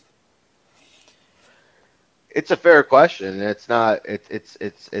costs. It's a fair question. It's not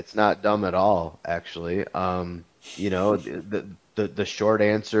dumb at all, actually. The short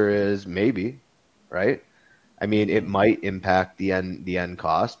answer is maybe, right? I mean, it Mm-hmm. might impact the end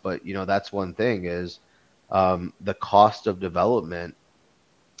cost, but that's one thing is the cost of development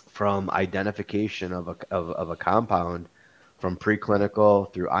from identification of a compound from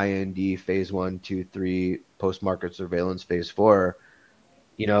preclinical through IND phase one, two, three, post-market surveillance phase four,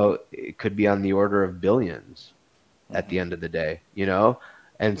 it could be on the order of billions at Mm-hmm. the end of the day,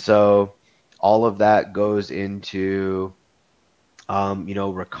 And so all of that goes into,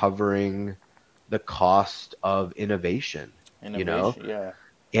 recovering the cost of innovation, you know, Innovation, yeah.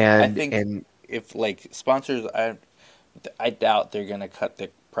 I and think and if, like, sponsors, I doubt they're gonna cut the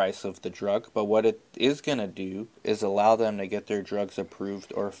price of the drug, but what it is gonna do is allow them to get their drugs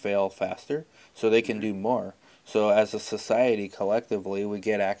approved or fail faster, so they can do more. So as a society, collectively, we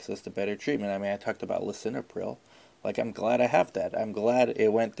get access to better treatment. I mean, I talked about lisinopril. Like, I'm glad I have that. I'm glad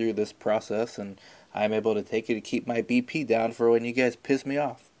it went through this process, and I'm able to take it to keep my BP down for when you guys piss me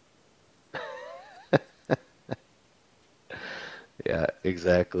off. yeah,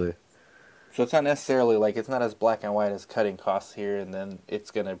 exactly. So it's not necessarily, like, it's not as black and white as cutting costs here and then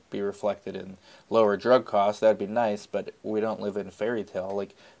it's going to be reflected in lower drug costs. That'd be nice, but we don't live in a fairy tale.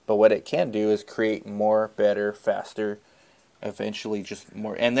 Like, but what it can do is create more, better, faster, eventually just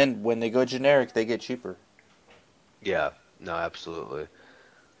more. And then when they go generic, they get cheaper. Yeah, no, absolutely.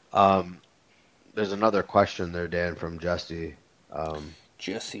 Um, there's another question there, Dan, from Jesse. If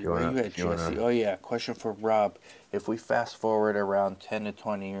Jesse, you where wanna, you at, if you Jesse? wanna, Oh yeah, question for Rob. If we fast forward around 10 to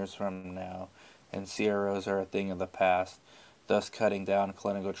 20 years from now, and CROs are a thing of the past, thus cutting down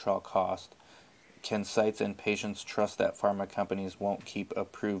clinical trial cost, can sites and patients trust that pharma companies won't keep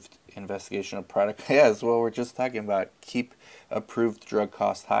approved investigation of product? Yes, well, we're just talking about keep approved drug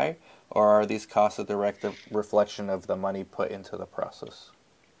costs high, or are these costs a direct reflection of the money put into the process?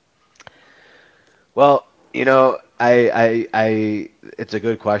 well, it's a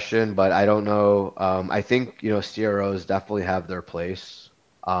good question, but I don't know. I think, CROs definitely have their place.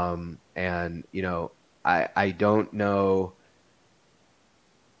 And, I don't know.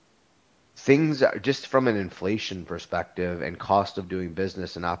 Things are just from an inflation perspective and cost of doing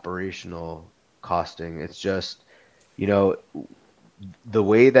business and operational costing. It's just, you know, the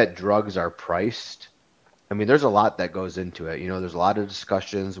way that drugs are priced. I mean, there's a lot that goes into it. There's a lot of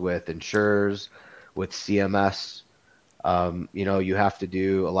discussions with insurers, with CMS. You have to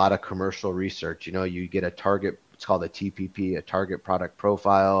do a lot of commercial research. You get a target, it's called a TPP, a target product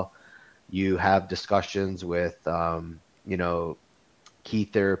profile. You have discussions with, key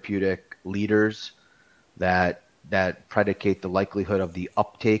therapeutic leaders that predicate the likelihood of the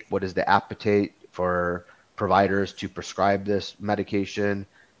uptake. What is the appetite for providers to prescribe this medication?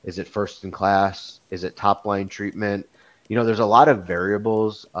 Is it first in class? Is it top line treatment? there's a lot of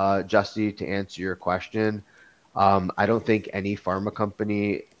variables, Jesse, to answer your question. I don't think any pharma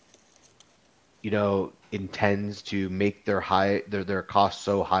company, intends to make their costs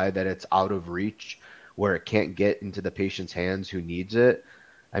so high that it's out of reach where it can't get into the patient's hands who needs it.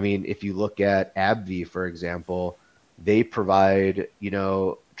 I mean, if you look at AbbVie, for example, they provide,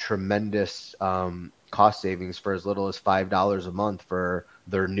 tremendous cost savings for as little as $5 a month for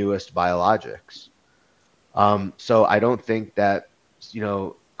their newest biologics. So I don't think that,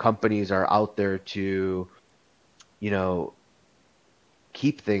 companies are out there to, you know,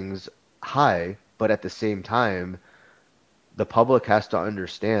 keep things high, but at the same time, the public has to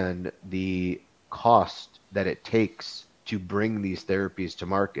understand the cost that it takes to bring these therapies to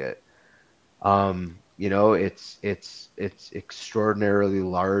market. It's extraordinarily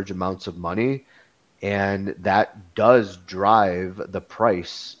large amounts of money, and that does drive the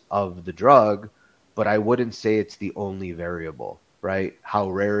price of the drug, but I wouldn't say it's the only variable, right? How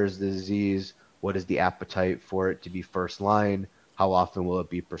rare is the disease? What is the appetite for it to be first line? How often will it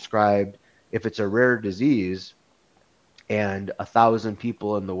be prescribed? If it's a rare disease and 1,000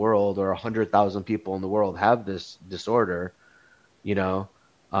 people in the world or 100,000 people in the world have this disorder, you know,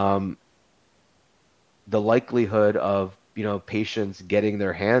 um, the likelihood of patients getting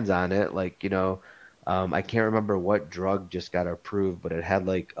their hands on it, like I can't remember what drug just got approved, but it had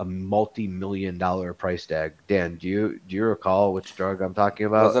like a multi-million-dollar price tag. Dan, do you recall which drug I'm talking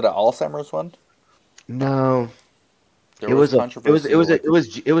Was about? it an Alzheimer's one? No, There it was was a it was it controversy was a, with.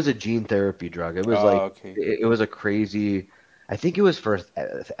 it was a gene therapy drug. It was Oh, like okay. it was a crazy. I think it was for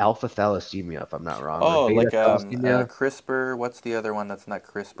alpha thalassemia, if I'm not wrong, or Oh, beta like thalassemia. CRISPR. What's the other one that's not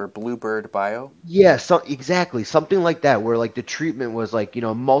CRISPR? Bluebird Bio. Yeah, so exactly something like that, where like the treatment was like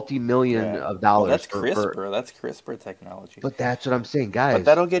multi-million Yeah. of Well, dollars that's for. CRISPR. That's CRISPR technology. But that's what I'm saying, But guys.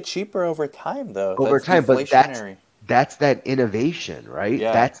 that'll get cheaper over time, though. Over That's time, but that's deflationary. that's that innovation, right?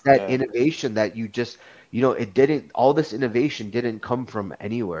 Yeah. That's that Yeah. innovation that you just, it didn't, all this innovation didn't come from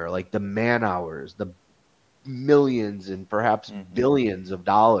anywhere. Like the man hours, the millions and perhaps Hmm. billions of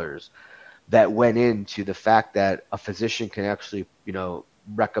dollars that went into the fact that a physician can actually,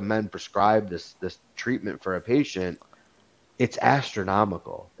 recommend, prescribe this treatment for a patient. It's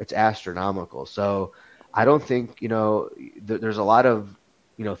astronomical. It's astronomical. So I don't think, there's a lot of,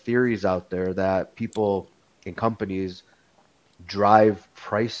 theories out there that people and companies drive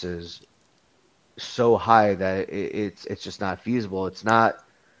prices so high that it's just not feasible. It's not,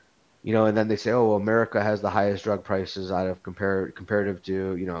 and then they say, oh, well, America has the highest drug prices out of comparative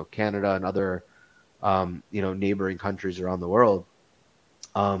to, Canada and other, neighboring countries around the world.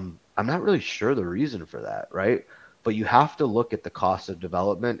 I'm not really sure the reason for that, right? But you have to look at the cost of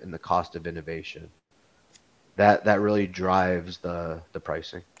development and the cost of innovation. That really drives the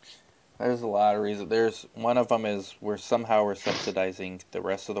pricing. There's a lot of reasons. There's one of them is we're subsidizing the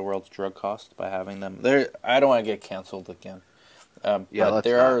rest of the world's drug costs by having them there. I don't want to get canceled again. Yeah, But let's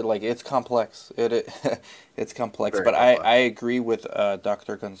there not. are like it's complex. It's complex. Very But I complex. I agree with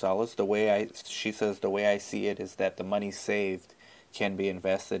Dr. Gonzalez. She says the way I see it is that the money saved can be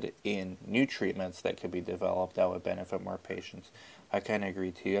invested in new treatments that could be developed that would benefit more patients. I kind of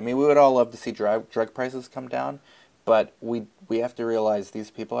agree too. I mean, we would all love to see drug prices come down, but we have to realize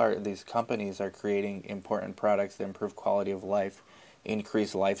these companies are creating important products that improve quality of life,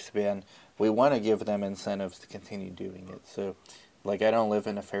 increase lifespan. We want to give them incentives to continue doing it. So like I don't live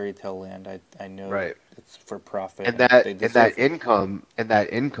in a fairy tale land. I know Right. it's for profit And and that they and that deserve it. income and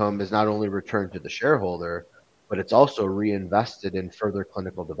that income is not only returned to the shareholder, but it's also reinvested in further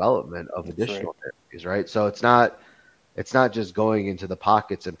clinical development of That's right. additional therapies, right? So it's not just going into the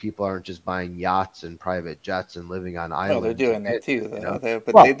pockets, and people aren't just buying yachts and private jets and living on No, they're islands in doing that too, India. though.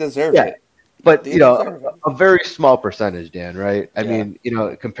 But they Well, deserve yeah, it. but They deserve it. a very small percentage, Dan, right? I Yeah. mean,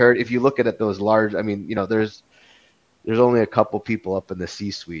 compared, if you look at it, those large, I mean, there's only a couple people up in the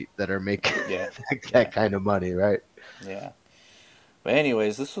C-suite that are making Yeah. that Yeah. kind of money, right? Yeah. But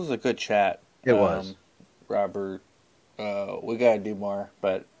anyways, this was a good chat, It was. Robert. We gotta do more,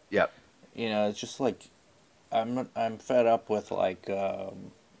 but Yep. it's just like I'm fed up with like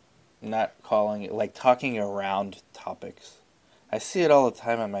not calling it like talking around topics. I see it all the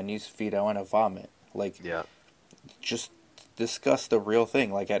time on my news feed. I want to vomit. Like Yeah. just discuss the real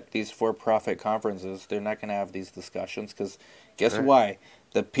thing. Like at these for-profit conferences, they're not going to have these discussions because guess Right. why?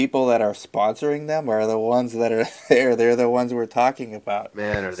 The people that are sponsoring them are the ones that are there. They're the ones we're talking about.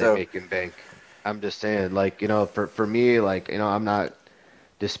 Man, are they So, making bank? I'm just saying, like, for me, like, I'm not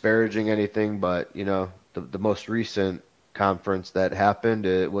disparaging anything, but the most recent conference that happened,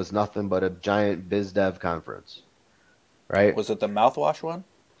 it was nothing but a giant biz dev conference, right? was it the mouthwash one?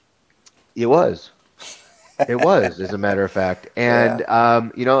 It was. It was, as a matter of fact. And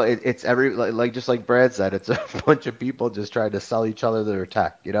Yeah, it's every like just like Brad said, it's a bunch of people just trying to sell each other their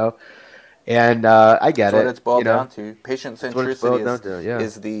tech, And I that's get what it's it, boiled down to. Patient that's what it's centricity boiled down to. Yeah.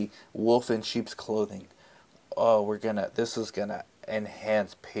 is the wolf in sheep's clothing. Oh, this is gonna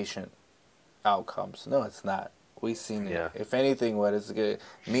enhance patient outcomes. No, it's not. We've seen it. Yeah. If anything, what is good?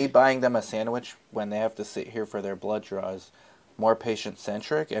 Me buying them a sandwich when they have to sit here for their blood draws, more patient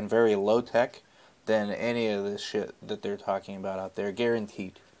centric and very low tech than any of this shit that they're talking about out there.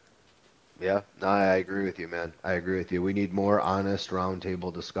 Guaranteed. Yeah, no, I agree with you, man. I agree with you. We need more honest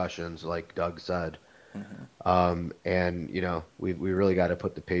roundtable discussions, like Doug said. Hmm. And we really got to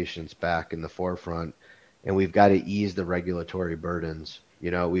put the patients back in the forefront, and we've got to ease the regulatory burdens.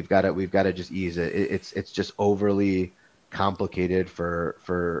 We've got to just ease it. It's just overly complicated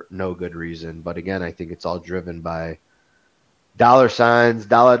for no good reason. But again, I think it's all driven by dollar signs,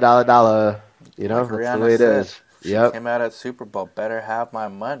 dollar, dollar, dollar. Like That's the Rihanna way it said, is. she Yep, came out at Super Bowl. Better have my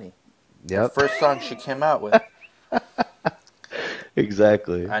money. The yep. first song she came out with.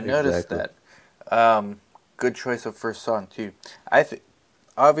 Exactly, I noticed exactly. that. Good choice of first song too. I think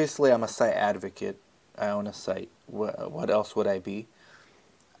obviously I'm a site advocate. I own a site. What else would I be?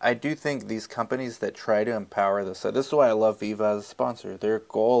 I do think these companies that try to empower the site. This is why I love Viva as a sponsor. Their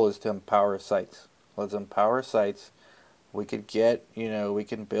goal is to empower sites. Let's empower sites. We could get, we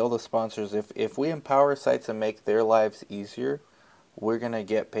can build the sponsors. If we empower sites and make their lives easier, we're gonna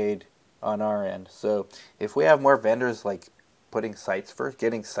get paid on our end. So if we have more vendors like putting sites first,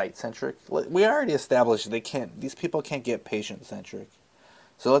 getting site centric, we already established these people can't get patient centric.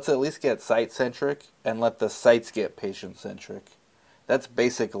 So let's at least get site centric and let the sites get patient centric. That's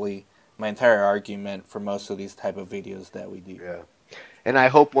basically my entire argument for most of these type of videos that we do. Yeah. And I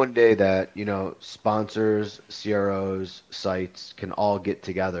hope one day that, sponsors, CROs, sites can all get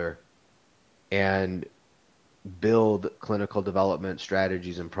together and build clinical development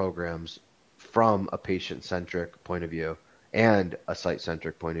strategies and programs from a patient-centric point of view and a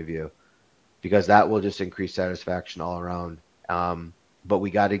site-centric point of view, because that will just increase satisfaction all around. But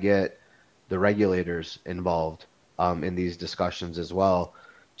we got to get the regulators involved in these discussions as well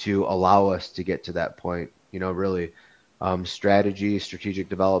to allow us to get to that point. Really, strategy, strategic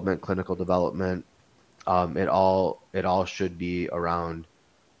development, clinical development, it all should be around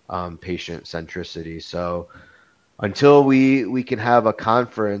patient centricity. So until we can have a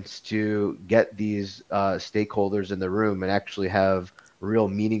conference to get these stakeholders in the room and actually have real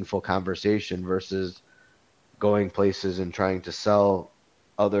meaningful conversation versus going places and trying to sell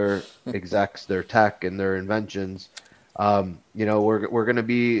other execs their tech and their inventions, we're gonna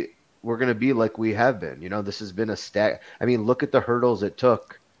be like we have been. This has been a stack. I mean, look at the hurdles it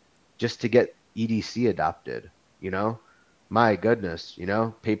took just to get EDC adopted. You know, my goodness.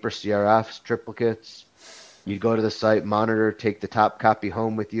 Paper CRFs, triplicates. You'd go to the site, monitor, take the top copy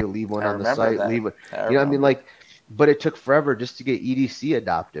home with you, leave one I on the remember site, that. leave it. I I mean, remember. like, but it took forever just to get EDC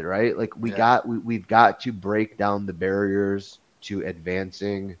adopted, right? Like Yeah. we've got to break down the barriers to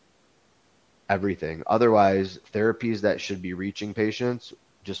advancing everything. Otherwise, therapies that should be reaching patients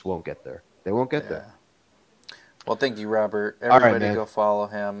just won't get there. They won't get there. Yeah. Well, thank you, Robert. All right, Everybody man. go follow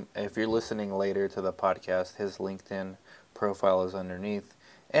him. If you're listening later to the podcast, his LinkedIn profile is underneath.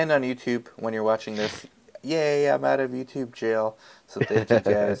 And on YouTube, when you're watching this, yay, I'm out of YouTube jail. So thank you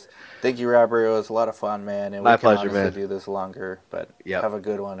guys. Thank you, Robert. It was a lot of fun, man. And we My can pleasure, honestly man. do this longer. But Yep. have a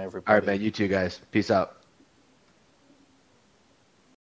good one, All right, everybody. man. You too, guys. Peace out.